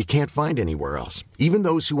professionals you can't find anywhere else, even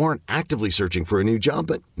those who aren't actively searching for a new job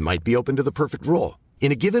but might be open to the perfect role.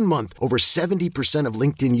 In a given month, over 70% of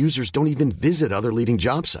LinkedIn users don't even visit other leading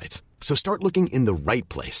job sites. So start looking in the right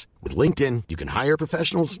place. With LinkedIn, you can hire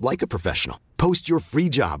professionals like a professional. Post your free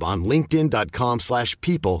job on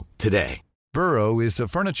linkedin.com/people today. Burrow is a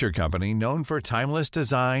furniture company known for timeless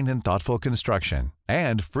design and thoughtful construction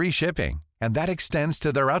and free shipping, and that extends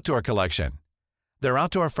to their outdoor collection. Their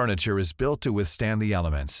outdoor furniture is built to withstand the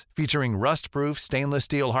elements, featuring rust-proof stainless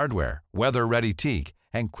steel hardware, weather-ready teak,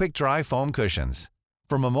 and quick-dry foam cushions.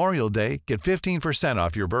 For Memorial Day, get 15%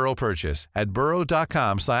 off your Burrow purchase at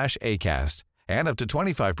burrow.com/ACAST and up to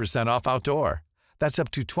 25% off outdoor. That's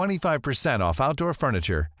up to 25% off outdoor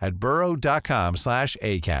furniture at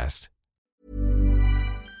burrow.com/ACAST.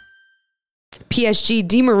 PSG,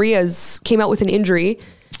 Di Maria's came out with an injury.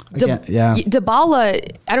 Dybala,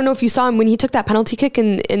 I don't know if you saw him when he took that penalty kick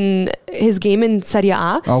in his game in Serie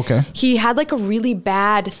A. Okay. He had like a really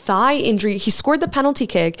bad thigh injury. He scored the penalty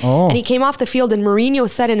kick and he came off the field, and Mourinho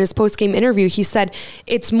said in his post-game interview, he said,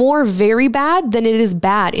 it's more very bad than it is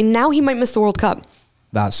bad. And now he might miss the World Cup.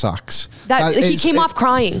 That sucks. He came off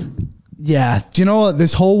crying. Yeah. Do you know what?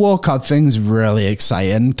 This whole World Cup thing's really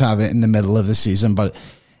exciting to have it in the middle of the season, but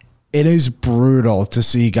it is brutal to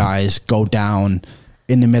see guys go down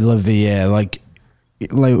in the middle of the year. Like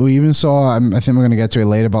we even saw, I think we're going to get to it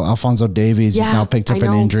later, but Alphonso Davies has now picked up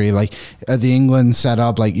an injury. Like the England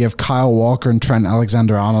setup, like you have Kyle Walker and Trent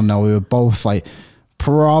Alexander-Arnold now. We were both like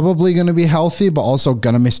probably going to be healthy, but also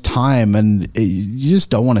going to miss time. And you just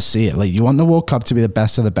don't want to see it. Like you want the World Cup to be the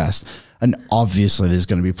best of the best. And obviously there's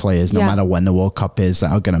going to be players no matter when the World Cup is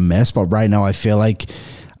that are going to miss. But right now I feel like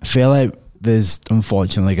there's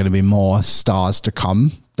unfortunately going to be more stars to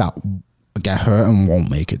come that get hurt and won't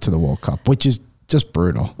make it to the World Cup, which is just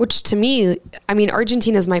brutal. Which to me, I mean,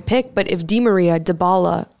 Argentina's my pick, but if Di Maria,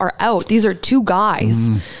 Dybala are out, these are two guys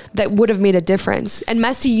that would have made a difference. And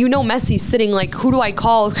Messi, Messi's sitting like, who do I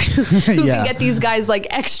call who can get these guys like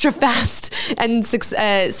extra fast and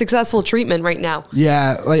successful treatment right now?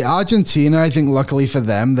 Yeah, like Argentina, I think luckily for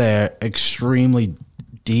them, they're extremely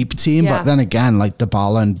deep team, but then again, like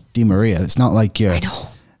Dybala and Di Maria, it's not like you're... I know.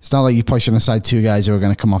 It's not like you're pushing aside two guys who are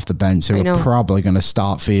going to come off the bench who are probably going to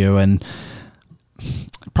start for you, and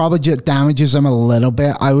probably just damages them a little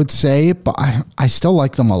bit, I would say, but I still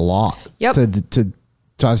like them a lot to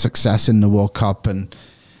have success in the World Cup. And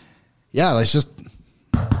yeah, let's just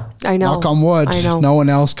knock on wood. No one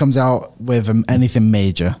else comes out with anything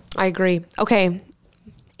major. I agree. Okay.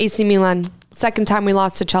 AC Milan, second time we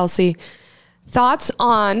lost to Chelsea. First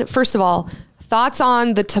of all, thoughts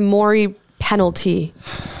on the Tomori penalty?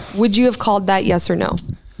 Would you have called that, yes or no?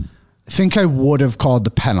 I think I would have called the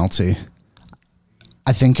penalty.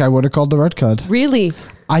 I think I would have called the red card. Really?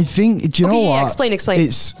 I think, do you know what? Yeah, explain.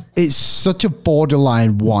 It's such a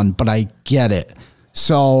borderline one, but I get it.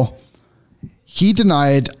 So he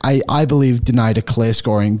I believe, denied a clear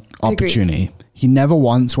scoring opportunity. He never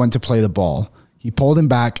once went to play the ball. He pulled him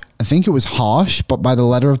back. I think it was harsh, but by the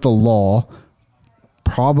letter of the law,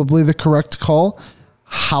 probably the correct call.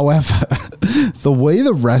 However, the way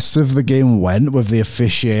the rest of the game went with the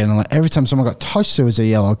officiating, like every time someone got touched, there was a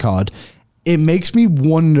yellow card. It makes me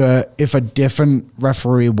wonder if a different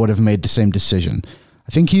referee would have made the same decision.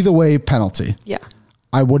 I think either way, penalty. Yeah.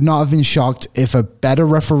 I would not have been shocked if a better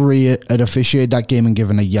referee had officiated that game and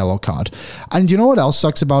given a yellow card. And you know what else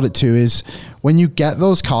sucks about it too is when you get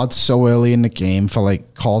those cards so early in the game for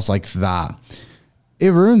like calls like that, it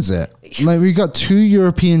ruins it. Like we got two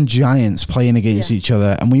European giants playing against each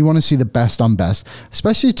other, and we want to see the best on best.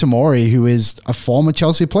 Especially Tomori, who is a former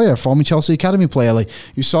Chelsea player, former Chelsea academy player. Like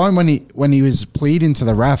you saw him when he was pleading to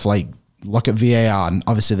the ref, like look at VAR, and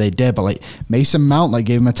obviously they did. But like Mason Mount, like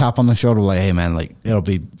gave him a tap on the shoulder, like hey man, like it'll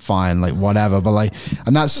be fine, like whatever. But like,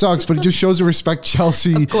 and that sucks. But it just shows the respect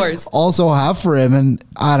Chelsea of course also have for him. And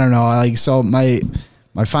I don't know, like so my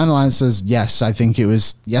final answer is yes. I think it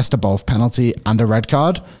was yes to both penalty and a red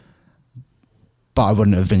card. But I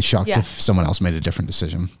wouldn't have been shocked if someone else made a different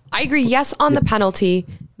decision. I agree. Yes on the penalty,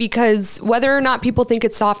 because whether or not people think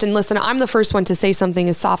it's soft, and listen, I'm the first one to say something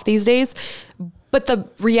is soft these days, but the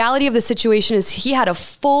reality of the situation is he had a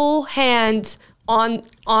full hand on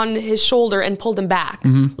his shoulder and pulled him back.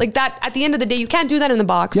 Mm-hmm. Like that, at the end of the day, you can't do that in the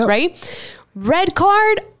box, right? Red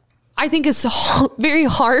card, I think is very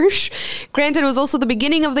harsh. Granted, it was also the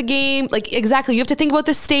beginning of the game. Like exactly, you have to think about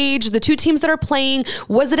the stage, the two teams that are playing.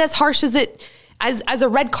 Was it as harsh as it as a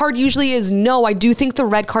red card usually is? No, I do think the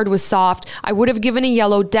red card was soft. I would have given a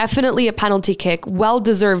yellow, definitely a penalty kick,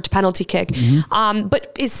 well-deserved penalty kick. Mm-hmm.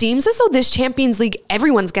 But it seems as though this Champions League,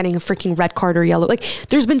 everyone's getting a freaking red card or yellow. Like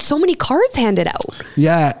there's been so many cards handed out.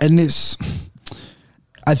 Yeah, and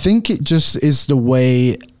I think it just is the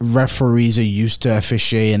way referees are used to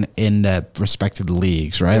officiating in their respected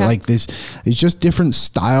leagues, right? Yeah. Like it's just different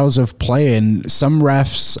styles of play. And some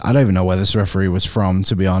refs, I don't even know where this referee was from,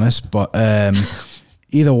 to be honest, but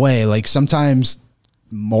either way, like sometimes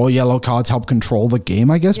more yellow cards help control the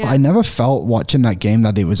game, I guess. Yeah. But I never felt watching that game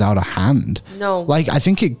that it was out of hand. No. Like I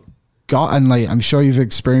think it got, and like I'm sure you've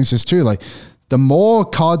experienced this too, like the more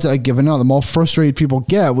cards that are given out, the more frustrated people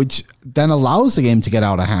get, which then allows the game to get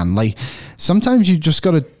out of hand. Like sometimes you just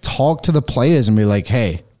got to talk to the players and be like,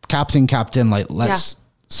 hey, captain, like let's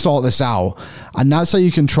sort this out. And that's how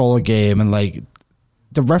you control a game. And like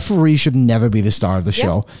the referee should never be the star of the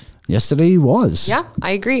show. Yesterday he was. Yeah,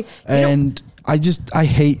 I agree. And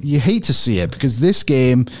you hate to see it, because this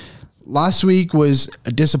game last week was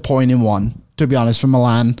a disappointing one, to be honest, for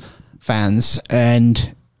Milan fans.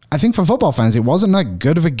 And I think for football fans, it wasn't that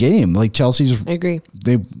good of a game. Like Chelsea's, I agree.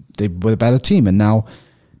 They were a better team, and now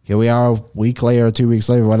here we are a week later, or 2 weeks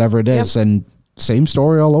later, whatever it is, and same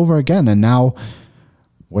story all over again. And now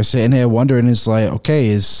we're sitting here wondering, it's like,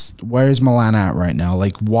 okay, where is Milan at right now?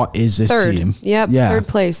 Like, what is this team? Third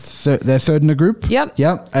place. They're third in the group.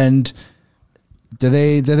 Yep. And do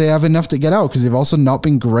they have enough to get out? Because they've also not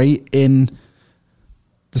been great in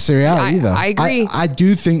the Serie A either. I agree. I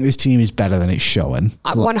do think this team is better than it's showing.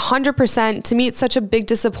 100%. To me, it's such a big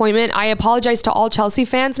disappointment. I apologize to all Chelsea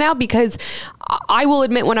fans now, because I will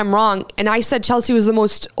admit when I'm wrong. And I said Chelsea was the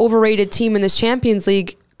most overrated team in this Champions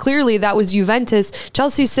League. Clearly, that was Juventus.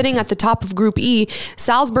 Chelsea's sitting at the top of Group E.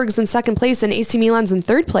 Salzburg's in second place, and AC Milan's in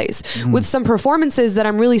third place, with some performances that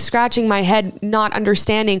I'm really scratching my head not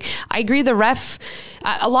understanding. I agree, the ref,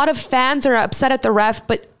 a lot of fans are upset at the ref,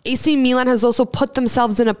 but AC Milan has also put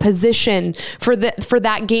themselves in a position for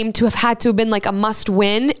that game to have been like a must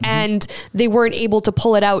win, and they weren't able to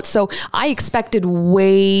pull it out. So I expected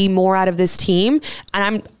way more out of this team,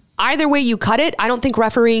 and either way you cut it, I don't think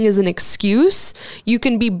refereeing is an excuse. You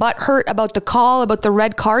can be butthurt about the call, about the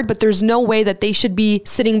red card, but there's no way that they should be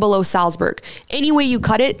sitting below Salzburg. Any way you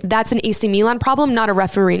cut it, that's an AC Milan problem, not a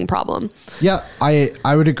refereeing problem. Yeah,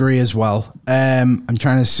 I would agree as well. I'm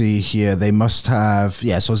trying to see here. They must have, so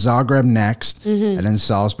Zagreb next, and then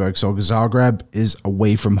Salzburg. So Zagreb is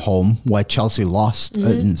away from home, where Chelsea lost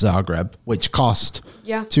in Zagreb, which cost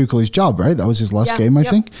Tuchel's job, right? That was his last game, I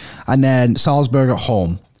think. And then Salzburg at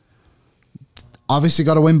home. Obviously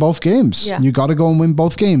got to win both games. Yeah. You got to go and win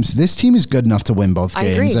both games. This team is good enough to win both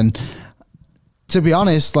games. And to be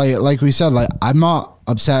honest, like we said, like I'm not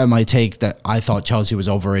upset at my take that I thought Chelsea was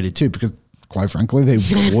overrated too, because quite frankly,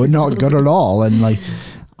 they were not good at all. And like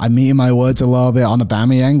I'm eating my words a little bit on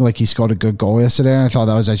Aubameyang. Like he scored a good goal yesterday, and I thought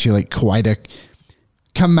that was actually like quite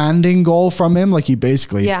commanding goal from him. Like he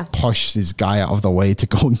basically Yeah. pushed his guy out of the way to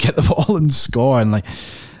go and get the ball and score. And like,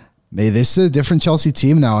 maybe this is a different Chelsea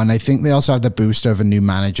team now. And I think they also have the booster of a new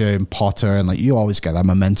manager in Potter. And like, you always get that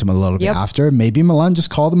momentum a little bit after. Maybe Milan just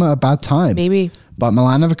called them at a bad time. Maybe. But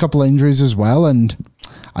Milan have a couple of injuries as well. And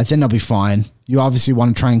I think they'll be fine. You obviously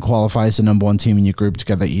want to try and qualify as the number one team in your group to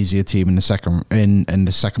get the easier team in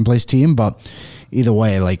the second place team. But either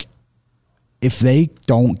way, like, if they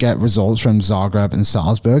don't get results from Zagreb and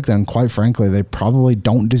Salzburg, then quite frankly, they probably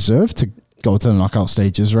don't deserve to go to the knockout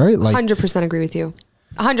stages, right? Like, 100% agree with you.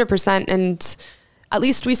 100%. And at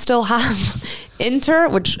least we still have Inter,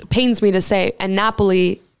 which pains me to say, and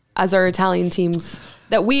Napoli as our Italian teams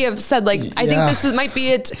that we have said, like, I think might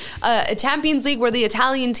be a Champions League where the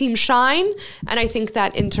Italian teams shine. And I think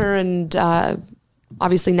that Inter and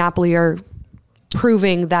obviously Napoli are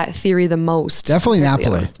proving that theory the most. Definitely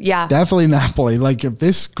Napoli. Yeah. Definitely Napoli. Like, if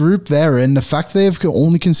this group they're in, the fact they've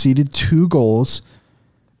only conceded 2 goals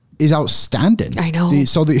is outstanding. I know.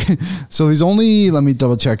 So there's only, let me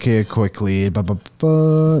double check here quickly.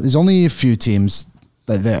 There's only a few teams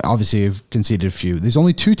that they obviously have conceded a few. There's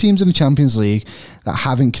only 2 teams in the Champions League that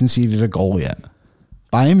haven't conceded a goal yet.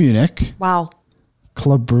 Bayern Munich. Wow.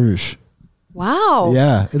 Club Brugge. Wow.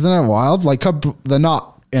 Yeah. Isn't that wild? Like, they're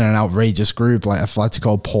not in an outrageous group like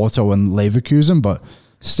Atletico, Porto, and Leverkusen, but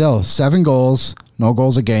still 7 goals, no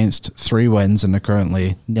goals against, 3 wins, and they're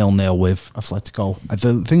currently 0-0 with Atletico. I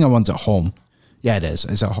think that one's at home. Yeah, it is.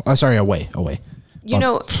 It's away. You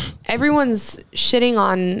know, everyone's shitting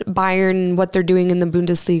on Bayern, what they're doing in the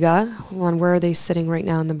Bundesliga. Where are they sitting right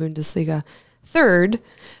now in the Bundesliga? 3rd,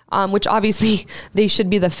 which obviously they should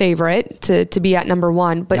be the favorite to be at number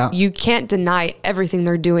 1, but you can't deny everything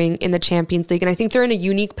they're doing in the Champions League. And I think they're in a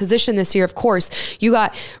unique position this year. Of course, you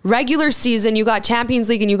got regular season, you got Champions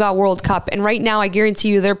League, and you got World Cup. And right now, I guarantee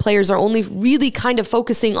you their players are only really kind of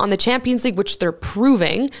focusing on the Champions League, which they're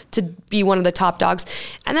proving to be one of the top dogs.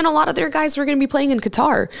 And then a lot of their guys are going to be playing in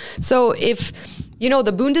Qatar. So if, you know,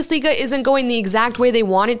 the Bundesliga isn't going the exact way they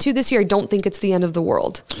want it to this year, I don't think it's the end of the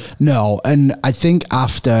world. No, and I think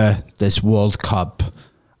after this World Cup,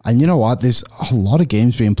 and you know what, there's a lot of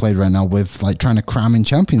games being played right now with like trying to cram in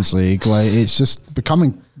Champions League. Like, it's just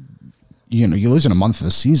becoming, you know, you're losing a month of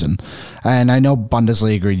the season. And I know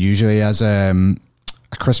Bundesliga usually has a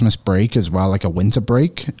Christmas break as well, like a winter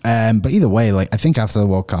break. But either way, like, I think after the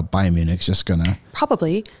World Cup, Bayern Munich's just gonna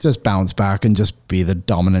probably just bounce back and just be the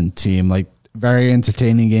dominant team. Like, very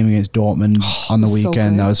entertaining game against Dortmund on the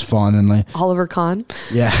weekend. That was fun. And like Oliver Kahn.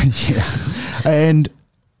 Yeah. And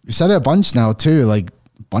we said it a bunch now too. Like,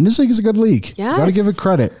 Bundesliga is a good league. Yes. You got to give it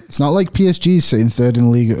credit. It's not like PSG sitting 3rd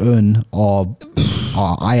in Liga 1 or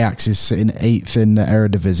Ajax is sitting 8th in the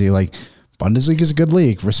Eredivisie. Like, Bundesliga is a good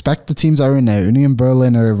league. Respect the teams that are in there. Union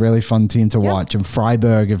Berlin are a really fun team to watch, and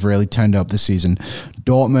Freiburg have really turned up this season.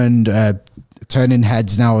 Dortmund turning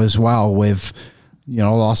heads now as well with, you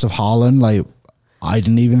know, loss of Haaland. Like, I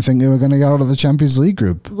didn't even think they were going to get out of the Champions League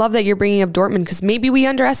group. Love that you're bringing up Dortmund, because maybe we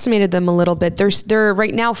underestimated them a little bit. They're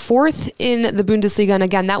right now 4th in the Bundesliga. And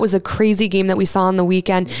again, that was a crazy game that we saw on the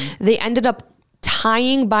weekend. They ended up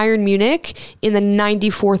tying Bayern Munich in the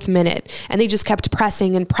 94th minute. And they just kept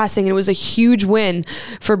pressing and pressing. It was a huge win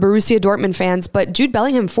for Borussia Dortmund fans. But Jude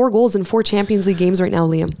Bellingham, 4 goals in 4 Champions League games right now,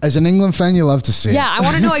 Liam. As an England fan, you love to see it. Yeah, I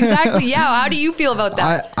want to know exactly. Yeah, how do you feel about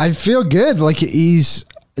that? I feel good. Like, he's,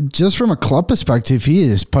 just from a club perspective, he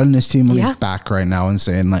is putting his team on his back right now and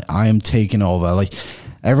saying, like, I am taking over. Like,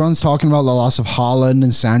 everyone's talking about the loss of Haaland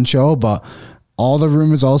and Sancho, but all the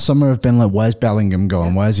rumors all summer have been like, where's Bellingham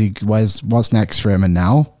going? What's next for him? And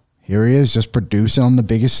now here he is, just producing on the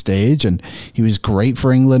biggest stage. And he was great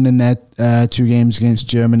for England in that 2 games against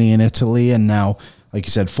Germany and Italy. And now, like you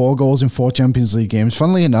said, 4 goals in 4 Champions League games.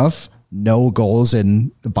 Funnily enough, no goals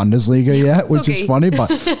in the Bundesliga yet, which is funny, but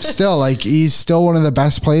still, like, he's still one of the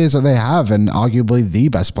best players that they have, and arguably the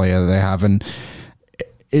best player that they have. And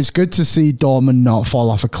it's good to see Dortmund not fall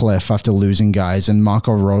off a cliff after losing guys, and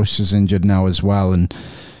Marco Reus is injured now as well. And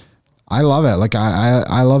I love it. Like,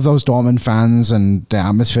 I love those Dortmund fans and the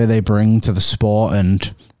atmosphere they bring to the sport.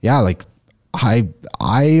 And yeah, like,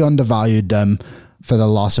 I undervalued them for the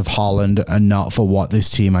loss of Haaland and not for what this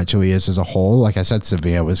team actually is as a whole. Like I said,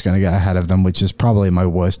 Sevilla was going to get ahead of them, which is probably my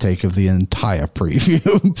worst take of the entire preview.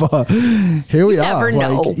 But here we are. Never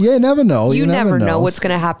know. Like, yeah, never know. You never know what's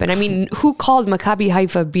going to happen. I mean, who called Maccabi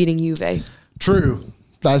Haifa beating Juve? True.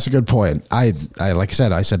 That's a good point. I like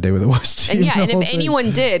I said they were the worst team. And yeah, and if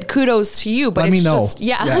anyone did, kudos to you. But Let me know.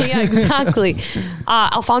 Yeah, exactly.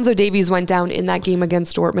 Alphonso Davies went down in that game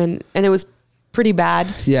against Dortmund, and it was pretty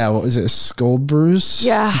bad. Yeah, what was it? A skull bruise?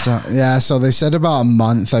 Yeah. So they said about a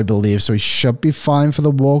month, I believe. So he should be fine for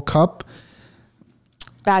the World Cup.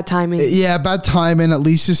 Bad timing. Yeah, bad timing. At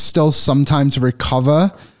least it's still some time to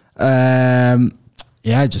recover.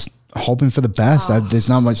 Just hoping for the best. There's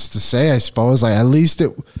not much to say, I suppose. Like, at least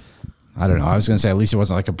it... I don't know. I was going to say at least it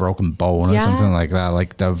wasn't like a broken bone or something like that.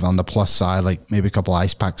 Like on the plus side, like maybe a couple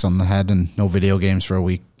ice packs on the head and no video games for a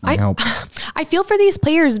week might help. I feel for these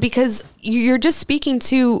players because you're just speaking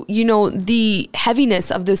to, the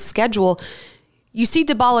heaviness of this schedule. You see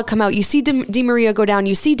Dybala come out, you see Di Maria go down,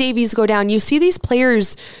 you see Davies go down, you see these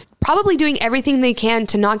players probably doing everything they can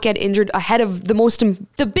to not get injured ahead of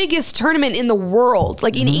the biggest tournament in the world,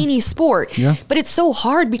 like in any sport. Yeah. But it's so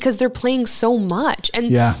hard because they're playing so much.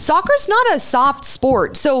 And soccer's not a soft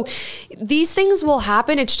sport. So these things will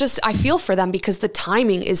happen. It's just, I feel for them because the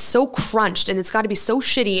timing is so crunched and it's got to be so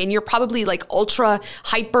shitty. And you're probably like ultra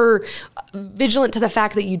hyper vigilant to the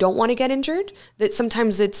fact that you don't want to get injured, that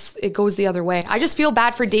sometimes it goes the other way. I just feel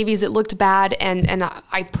bad for Davies. It looked bad. And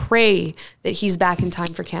I pray that he's back in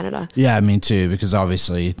time for Canada. Yeah, me too, because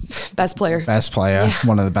obviously best player,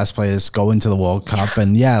 one of the best players going to the World Cup.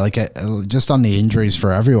 And just on the injuries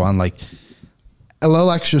for everyone, like a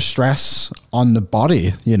little extra stress on the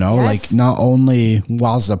body, like not only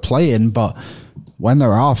whilst they're playing, but when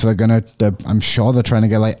they're off, I'm sure they're trying to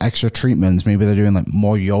get like extra treatments. Maybe they're doing like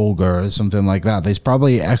more yoga or something like that. There's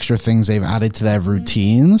probably extra things they've added to their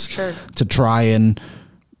routines to try and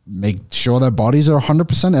make sure their bodies are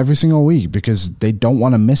 100% every single week, because they don't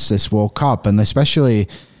want to miss this World Cup. And especially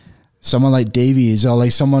someone like Davies or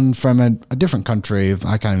like someone from a different country,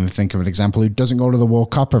 I can't even think of an example, who doesn't go to the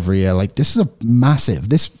World Cup every year. Like, this is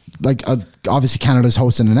obviously Canada's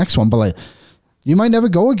hosting the next one, but like, you might never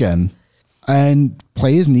go again. And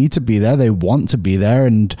players need to be there. They want to be there.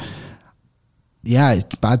 And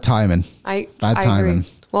it's bad timing. I agree.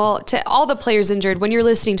 Well, to all the players injured, when you're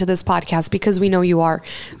listening to this podcast, because we know you are,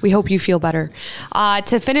 we hope you feel better.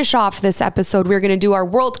 To finish off this episode, we're going to do our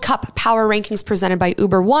World Cup Power Rankings presented by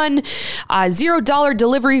Uber One. $0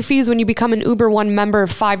 delivery fees when you become an Uber One member,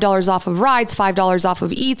 $5 off of rides, $5 off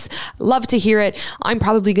of eats. Love to hear it. I'm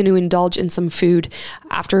probably going to indulge in some food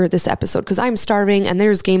after this episode because I'm starving and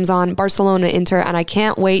there's games on, Barcelona, Inter, and I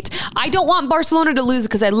can't wait. I don't want Barcelona to lose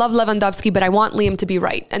because I love Lewandowski, but I want Liam to be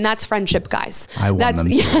right. And that's friendship, guys. I want them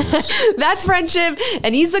to. That's friendship,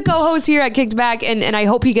 and he's the co-host here at Kicked Back, and I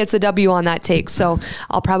hope he gets a W on that take, so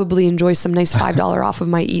I'll probably enjoy some nice $5 off of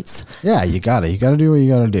my eats. Yeah, you gotta do what you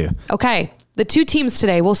gotta do. Okay, the two teams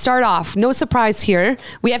today, we'll start off, no surprise here,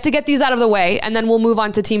 we have to get these out of the way, and then we'll move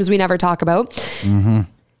on to teams we never talk about.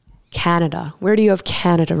 Canada, where do you have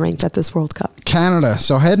Canada ranked at this World Cup? Canada,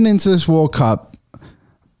 so heading into this World Cup,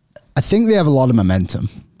 I think they have a lot of momentum.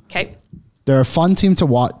 Okay. They're a fun team to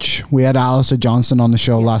watch. We had Alistair Johnston on the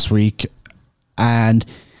show last week, and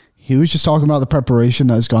he was just talking about the preparation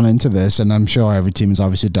that has gone into this, and I'm sure every team has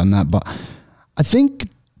obviously done that, but I think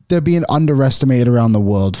they're being underestimated around the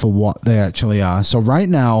world for what they actually are. So right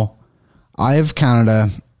now, I have Canada.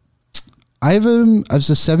 I have them as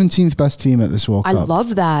the 17th best team at this World Cup. I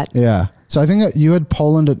love that. Yeah. So I think you had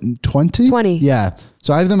Poland at 20? 20. Yeah.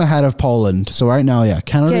 So I have them ahead of Poland. So right now,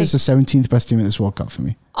 Canada is the 17th best team at this World Cup for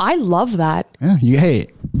me. I love that. Yeah. Hey,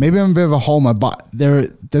 maybe I'm a bit of a homer, but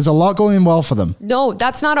there's a lot going well for them. No,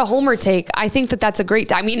 that's not a homer take. I think that's a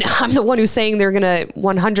great... I mean, I'm the one who's saying they're going to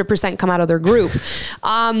 100% come out of their group.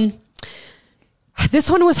 This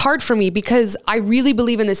one was hard for me because I really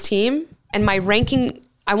believe in this team, and my ranking...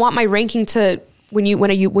 I want my ranking to... When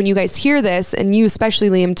you guys hear this, and you especially,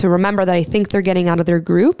 Liam, to remember that I think they're getting out of their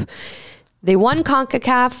group. They won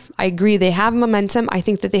CONCACAF. I agree. They have momentum. I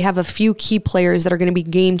think that they have a few key players that are going to be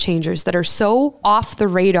game changers that are so off the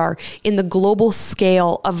radar in the global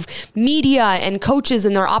scale of media and coaches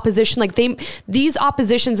and their opposition. Like these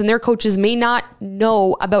oppositions and their coaches may not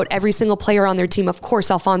know about every single player on their team. Of course,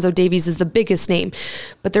 Alphonso Davies is the biggest name,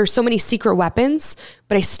 but there's so many secret weapons.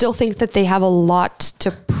 But I still think that they have a lot to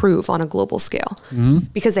prove on a global scale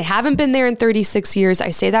because they haven't been there in 36 years. I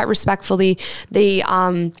say that respectfully.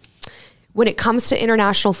 When it comes to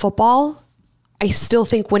international football, I still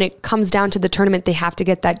think when it comes down to the tournament, they have to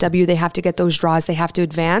get that W. They have to get those draws. They have to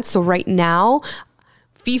advance. So right now,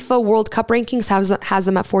 FIFA World Cup rankings has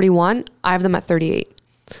them at 41. I have them at 38.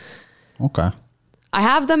 Okay. I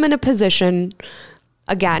have them in a position,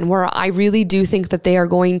 again, where I really do think that they are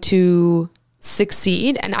going to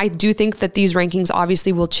succeed. And I do think that these rankings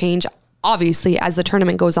obviously will change, obviously, as the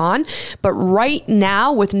tournament goes on. But right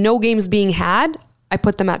now, with no games being had, I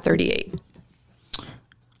put them at 38.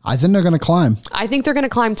 I think they're going to climb. I think they're going to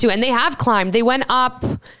climb too. And they have climbed. They went up,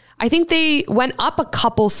 I think they went up a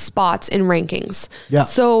couple spots in rankings. Yeah.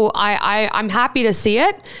 So I'm happy to see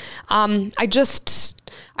it. I'm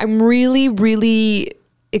really, really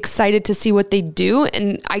excited to see what they do.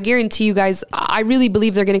 And I guarantee you guys, I really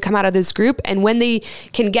believe they're going to come out of this group. And when they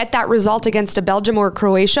can get that result against a Belgium or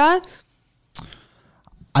Croatia,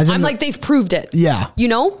 I'm like, they've proved it. Yeah. You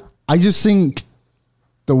know? I just think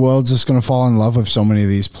the world's just going to fall in love with so many of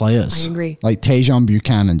these players. I agree. Like Tajon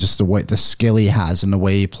Buchanan, just the skill he has and the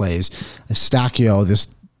way he plays. Eustáquio,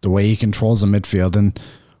 the way he controls the midfield. And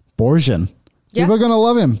Borjan. Yeah. People are going to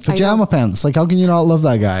love him. Pajama pants. Like, how can you not love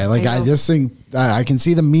that guy? Like, I just think I can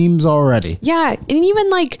see the memes already. Yeah. And even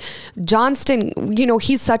like Johnston, you know,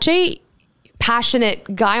 he's such a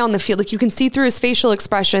passionate guy on the field. Like you can see through his facial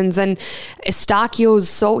expressions. And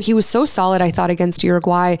Eustáquio he was so solid, I thought, against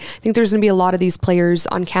Uruguay. I think there's going to be a lot of these players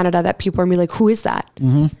on Canada that people are going to be like, who is that?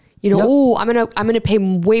 Mm-hmm. You know, I'm gonna pay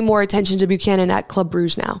way more attention to Buchanan at Club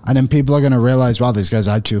Brugge now. And then people are going to realize, wow, these guys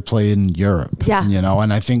actually play in Europe. Yeah. You know,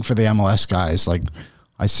 and I think for the MLS guys, like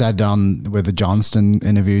I said with the Johnston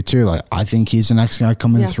interview too, like I think he's the next guy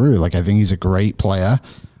coming through. Like I think he's a great player.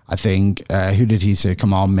 I think, who did he say?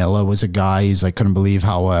 Kamal Miller was a guy. He's like, couldn't believe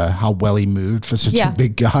how well he moved for such a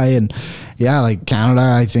big guy. And yeah, like Canada,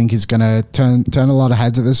 I think is going to turn a lot of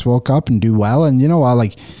heads at this World Cup and do well. And you know what,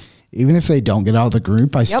 like, even if they don't get out of the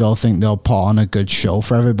group, I still think they'll put on a good show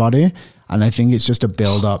for everybody. And I think it's just a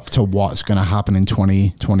build up to what's going to happen in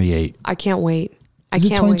 2028. I can't wait. Is it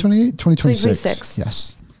 2028? 2026. 2026.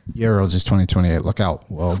 Yes. Euros is 2028. Look out,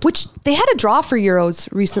 world. Which they had a draw for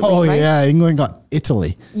Euros recently. Oh, right? yeah. England got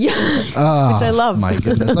Italy. Yeah. Which I love. My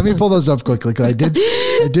goodness. Let me pull those up quickly because I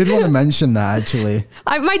did want to mention that actually.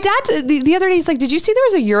 My dad, the other day, he's like, did you see there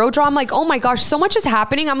was a Euro draw? I'm like, oh my gosh, so much is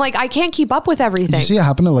happening. I'm like, I can't keep up with everything. Did you see it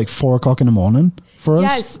happen at like 4:00 in the morning for us?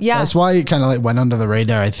 Yes. Yeah. That's why it kind of like went under the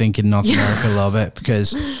radar, I think, in North America a little bit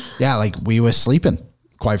because, yeah, like we were sleeping,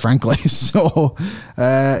 quite frankly. So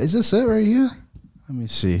is this it right here? Let me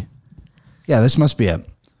see. Yeah, this must be it.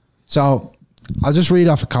 So I'll just read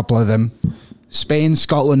off a couple of them. Spain,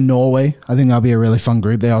 Scotland, Norway. I think that'll be a really fun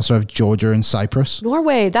group. They also have Georgia and Cyprus.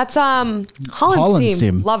 Norway. That's Holland's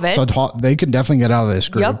team. Love it. So they can definitely get out of this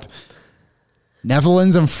group. Yep.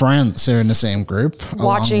 Netherlands and France are in the same group.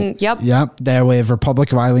 Yep. There we have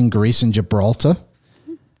Republic of Ireland, Greece, and Gibraltar.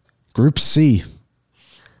 Group C.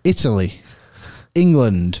 Italy,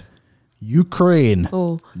 England, Ukraine,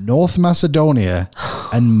 North Macedonia,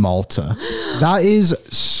 and Malta. That is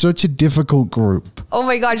such a difficult group. Oh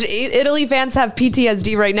my gosh, Italy fans have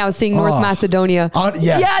PTSD right now seeing North Macedonia. Yes,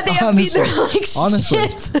 yeah, they have they're like, honestly.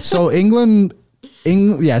 shit. So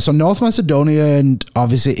so North Macedonia and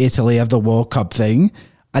obviously Italy have the World Cup thing.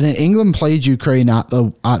 And then England played Ukraine at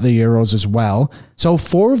the Euros as well. So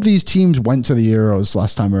 4 of these teams went to the Euros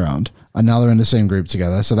last time around. And now they're in the same group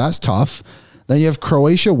together. So that's tough. Then you have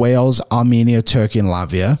Croatia, Wales, Armenia, Turkey, and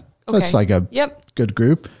Latvia. That's like a good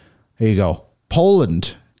group. Here you go.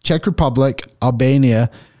 Poland, Czech Republic, Albania,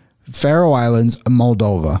 Faroe Islands, and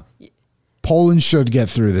Moldova. Poland should get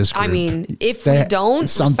through this group. I mean, if we don't,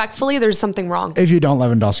 respectfully, there's something wrong. If you don't,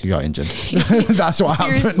 Lewandowski got injured. That's what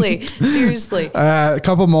happened. Seriously. A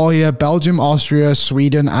couple more here. Belgium, Austria,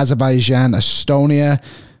 Sweden, Azerbaijan, Estonia.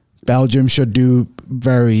 Belgium should do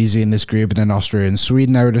very easy in this group. And then Austria and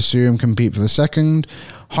Sweden, I would assume, compete for the second.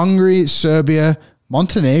 Hungary, Serbia,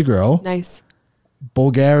 Montenegro. Nice.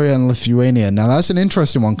 Bulgaria and Lithuania. Now that's an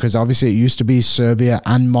interesting one because obviously it used to be Serbia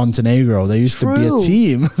and Montenegro. They used to be a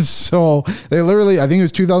team. So they literally, I think it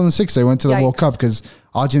was 2006, they went to the World Cup because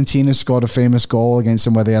Argentina scored a famous goal against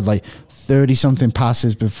them where they had like 30 something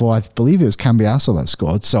passes before. I believe it was Cambiasso that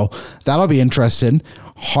scored. So that'll be interesting.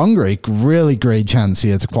 Hungary, really great chance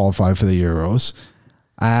here to qualify for the Euros.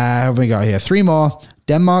 What have we got here? 3 more.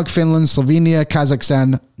 Denmark, Finland, Slovenia,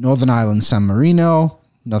 Kazakhstan, Northern Ireland, San Marino.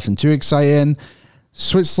 Nothing too exciting.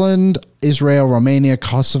 Switzerland, Israel, Romania,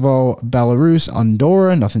 Kosovo, Belarus,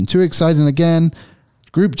 Andorra. Nothing too exciting again.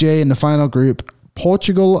 Group J in the final group.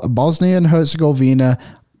 Portugal, Bosnia and Herzegovina,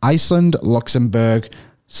 Iceland, Luxembourg,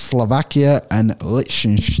 Slovakia, and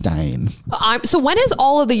Liechtenstein. So when is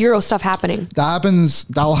all of the Euro stuff happening?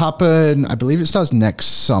 That'll happen, I believe it starts next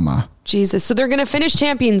summer. Jesus. So they're going to finish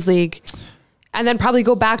Champions League and then probably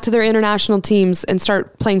go back to their international teams and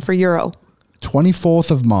start playing for Euro. 24th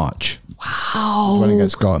of March. Wow. When it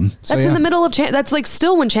gets gone. That's in the middle of, that's like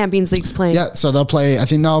still when Champions League's playing. Yeah, so they'll play, I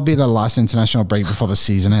think that'll be the last international break before the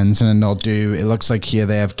season ends. And then they'll do, it looks like here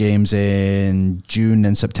they have games in June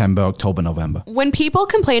and September, October, November. When people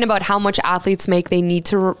complain about how much athletes make, they need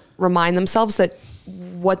to remind themselves that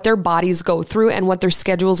what their bodies go through and what their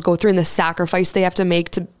schedules go through and the sacrifice they have to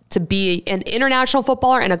make to to be an international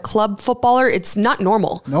footballer and a club footballer. It's not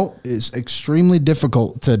normal. No, it's extremely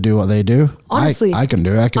difficult to do what they do. Honestly, I can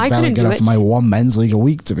do it. I can barely get off my one men's league a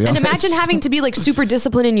week, to be honest. And imagine having to be like super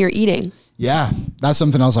disciplined in your eating. Yeah, that's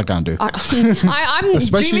something else I can't do. I'm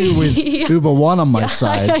especially dreaming, with Uber One on my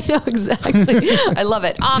side. I know, exactly. I love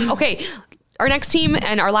it. Okay. Our next team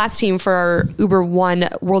and our last team for our Uber One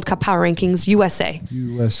World Cup Power Rankings, USA.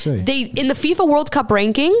 They in the FIFA World Cup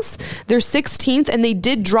rankings, they're 16th, and they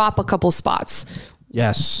did drop a couple spots.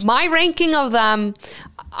 Yes. My ranking of them,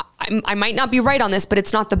 I might not be right on this, but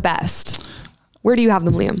it's not the best. Where do you have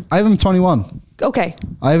them, Liam? I have them 21. Okay.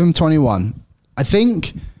 I have them 21. I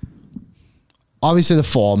think, obviously, the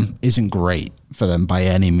form isn't great for them by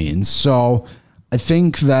any means. So I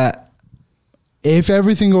think that if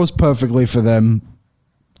everything goes perfectly for them,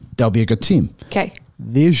 they'll be a good team. Okay.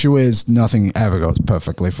 The issue is nothing ever goes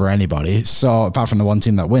perfectly for anybody. So apart from the one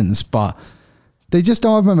team that wins, but they just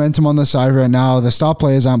don't have momentum on the side right now. The star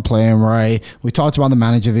players aren't playing right. We talked about the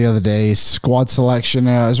manager the other day, squad selection.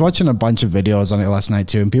 I was watching a bunch of videos on it last night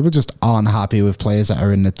too, and people just aren't happy with players that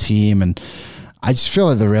are in the team. And I just feel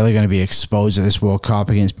like they're really going to be exposed at this World Cup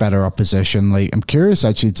against better opposition. Like, I'm curious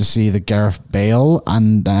actually to see the Gareth Bale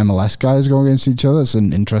and the MLS guys go against each other. It's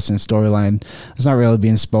an interesting storyline. It's not really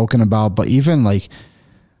being spoken about, but even like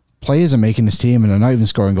players are making this team and they're not even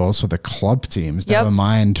scoring goals for the club teams, never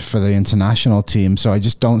mind for the international team. So I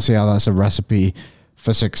just don't see how that's a recipe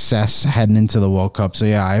for success heading into the World Cup. So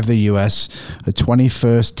yeah, I have the US, the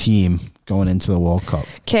 21st team going into the World Cup.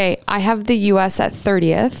 Okay, I have the US at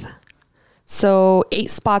 30th. So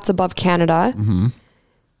 8 spots above Canada. Mm-hmm.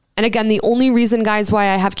 And again, the only reason, guys, why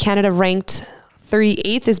I have Canada ranked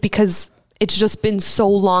 38th is because it's just been so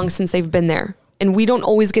long since they've been there. And we don't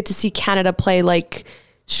always get to see Canada play like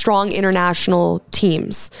strong international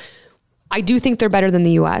teams. I do think they're better than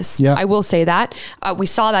the US. Yeah. I will say that. We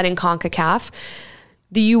saw that in CONCACAF.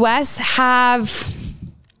 The US have...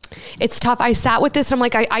 It's tough. I sat with this and I'm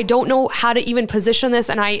like, I don't know how to even position this.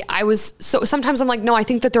 And I was so, sometimes I'm like, no, I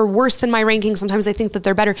think that they're worse than my ranking. Sometimes I think that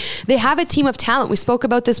they're better. They have a team of talent. We spoke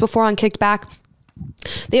about this before on Kicked Back.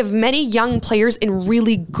 They have many young players in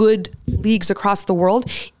really good leagues across the world.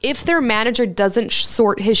 If their manager doesn't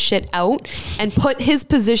sort his shit out and put his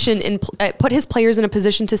players in a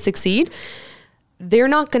position to succeed, they're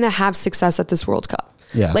not going to have success at this World Cup.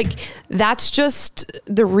 Yeah. Like, that's just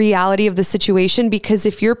the reality of the situation, because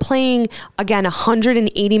if you're playing, again,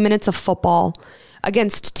 180 minutes of football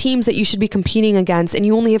against teams that you should be competing against and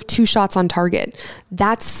you only have 2 shots on target,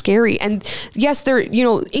 that's scary. And yes,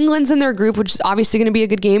 England's in their group, which is obviously going to be a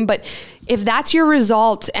good game, but if that's your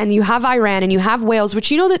result and you have Iran and you have Wales,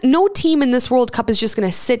 which you know that no team in this World Cup is just going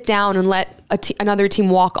to sit down and let another team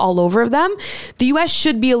walk all over them, the US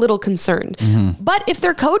should be a little concerned. Mm-hmm. But if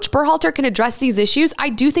their coach, Berhalter, can address these issues, I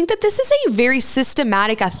do think that this is a very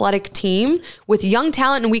systematic athletic team with young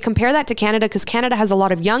talent. And we compare that to Canada because Canada has a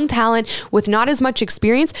lot of young talent with not as much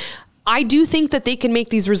experience. I do think that they can make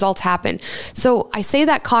these results happen. So I say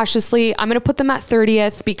that cautiously. I'm going to put them at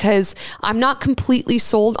 30th because I'm not completely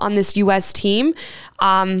sold on this US team.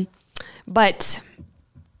 But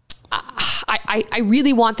I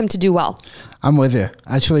really want them to do well. I'm with you.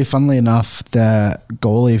 Actually, funnily enough, the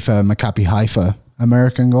goalie for Maccabi Haifa,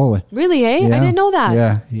 American goalie. Really, eh? Yeah. I didn't know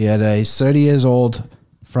that. Yeah, he's 30 years old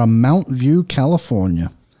from Mount View,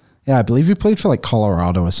 California. Yeah, I believe he played for like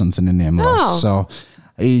Colorado or something in the MLS. Oh. So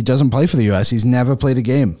he doesn't play for the US. He's never played a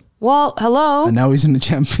game. Well, hello. And now he's in the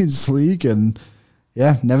Champions League and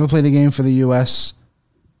never played a game for the US.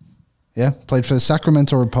 Yeah, played for the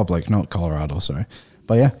Sacramento Republic, not Colorado, sorry.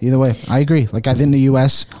 But yeah, either way, I agree. Like, I think the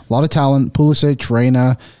US, a lot of talent, Pulisic,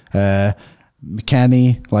 Reina,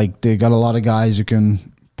 McKennie, like, they got a lot of guys who can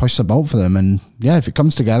push the boat for them. And yeah, if it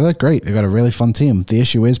comes together, great. They've got a really fun team. The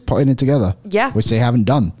issue is putting it together. Yeah. Which they haven't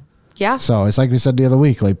done. Yeah. So it's like we said the other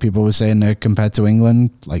week, like people were saying they're compared to England,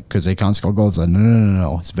 like, because they can't score goals. Like,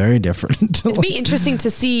 no. It's very different. It'd be interesting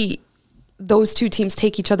to see those two teams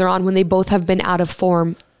take each other on when they both have been out of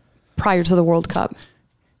form prior to the World Cup.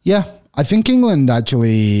 Yeah. I think England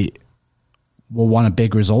actually will want a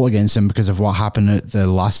big result against them because of what happened at the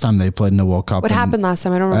last time they played in the World Cup. What happened last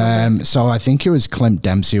time? I don't remember. So I think it was Clint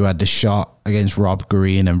Dempsey who had the shot against Rob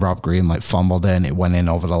Green, and Rob Green like fumbled it and it went in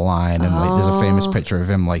over the line. And like, there's a famous picture of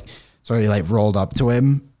him like, so he like rolled up to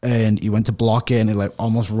him and he went to block it and he like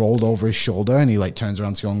almost rolled over his shoulder and he like turns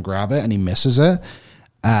around to go and grab it and he misses it.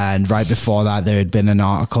 And right before that, there had been an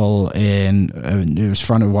article it was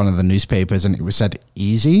front of one of the newspapers and it was said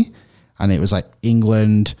easy. And it was like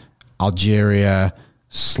England, Algeria,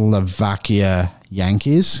 Slovakia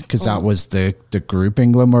Yankees, because that was the group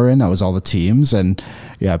England were in. That was all the teams. And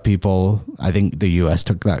yeah, I think the US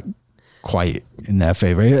took that quite in their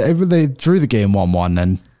favor. They drew the game 1-1,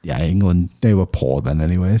 and yeah, England, they were poor then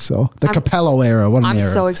anyway. So the Capello era, what an era. I'm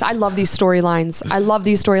so excited. I love these storylines. I love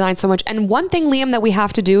these storylines so much. And one thing, Liam, that we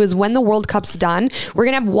have to do is when the World Cup's done, we're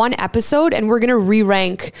going to have one episode and we're going to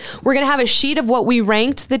re-rank. We're going to have a sheet of what we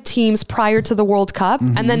ranked the teams prior to the World Cup,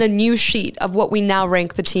 and then a new sheet of what we now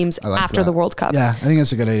rank the teams after the World Cup. Yeah, I think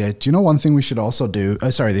that's a good idea. Do you know one thing we should also do?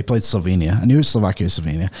 Sorry, they played Slovenia. I knew it was Slovakia,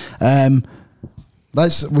 Slovenia.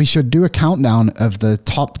 We should do a countdown of the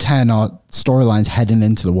top 10 storylines heading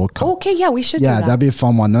into the World Cup. Okay, yeah, we should do that. Yeah, that'd be a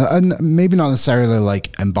fun one. And maybe not necessarily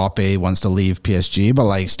like Mbappe wants to leave PSG, but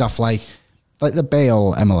like stuff like the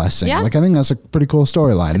Bale MLS thing. Yeah. Like, I think that's a pretty cool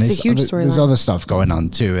storyline. It's a huge storyline. There's other stuff going on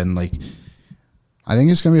too. And like, I think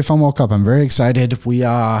it's going to be a fun World Cup. I'm very excited. We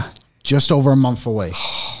are just over a month away.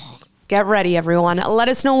 Get ready, everyone. Let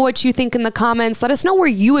us know what you think in the comments. Let us know where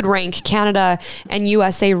you would rank Canada and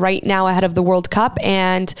USA right now ahead of the World Cup.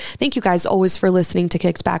 And thank you guys always for listening to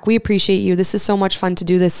Kicked Back. We appreciate you. This is so much fun to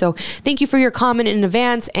do this. So thank you for your comment in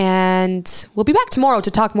advance. And we'll be back tomorrow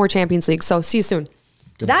to talk more Champions League. So see you soon.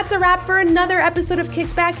 That's a wrap for another episode of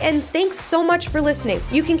Kicked Back, and thanks so much for listening.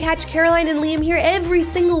 You can catch Caroline and Liam here every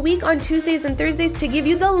single week on Tuesdays and Thursdays to give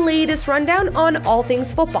you the latest rundown on all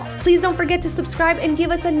things football. Please don't forget to subscribe and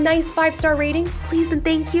give us a nice 5-star rating. Please and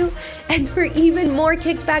thank you. And for even more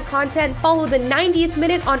Kicked Back content, follow the 90th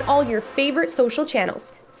Minute on all your favorite social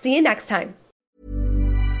channels. See you next time.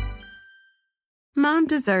 Mom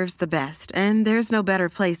deserves the best, and there's no better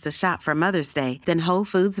place to shop for Mother's Day than Whole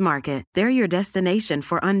Foods Market. They're your destination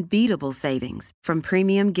for unbeatable savings, from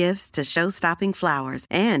premium gifts to show-stopping flowers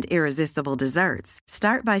and irresistible desserts.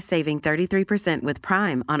 Start by saving 33% with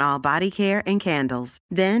Prime on all body care and candles.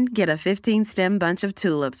 Then get a 15-stem bunch of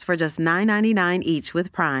tulips for just $9.99 each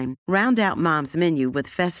with Prime. Round out Mom's menu with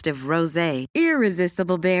festive rosé,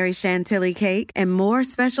 irresistible berry chantilly cake, and more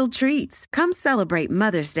special treats. Come celebrate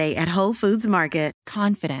Mother's Day at Whole Foods Market.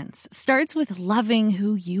 Confidence starts with loving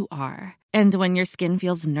who you are. And when your skin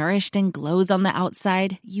feels nourished and glows on the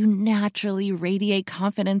outside, you naturally radiate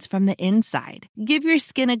confidence from the inside. Give your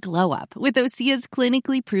skin a glow up with Osea's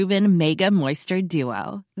clinically proven Mega Moisture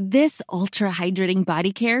Duo. This ultra-hydrating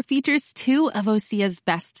body care features 2 of Osea's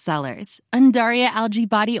best sellers, Undaria Algae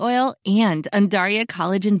Body Oil and Undaria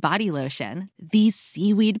Collagen Body Lotion. These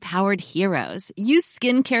seaweed-powered heroes use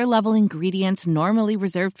skincare-level ingredients normally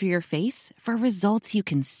reserved for your face for results you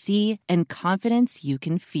can see and confidence you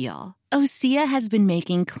can feel. Osea has been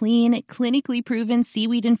making clean, clinically proven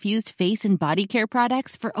seaweed-infused face and body care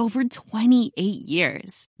products for over 28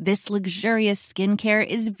 years. This luxurious skincare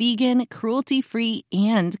is vegan, cruelty-free,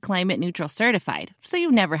 and climate-neutral certified, so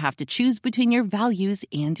you never have to choose between your values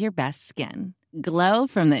and your best skin. Glow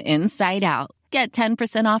from the inside out. Get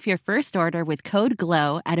 10% off your first order with code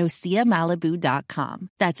GLOW at OseaMalibu.com.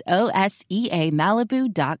 That's OSEA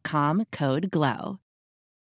Malibu.com, code GLOW.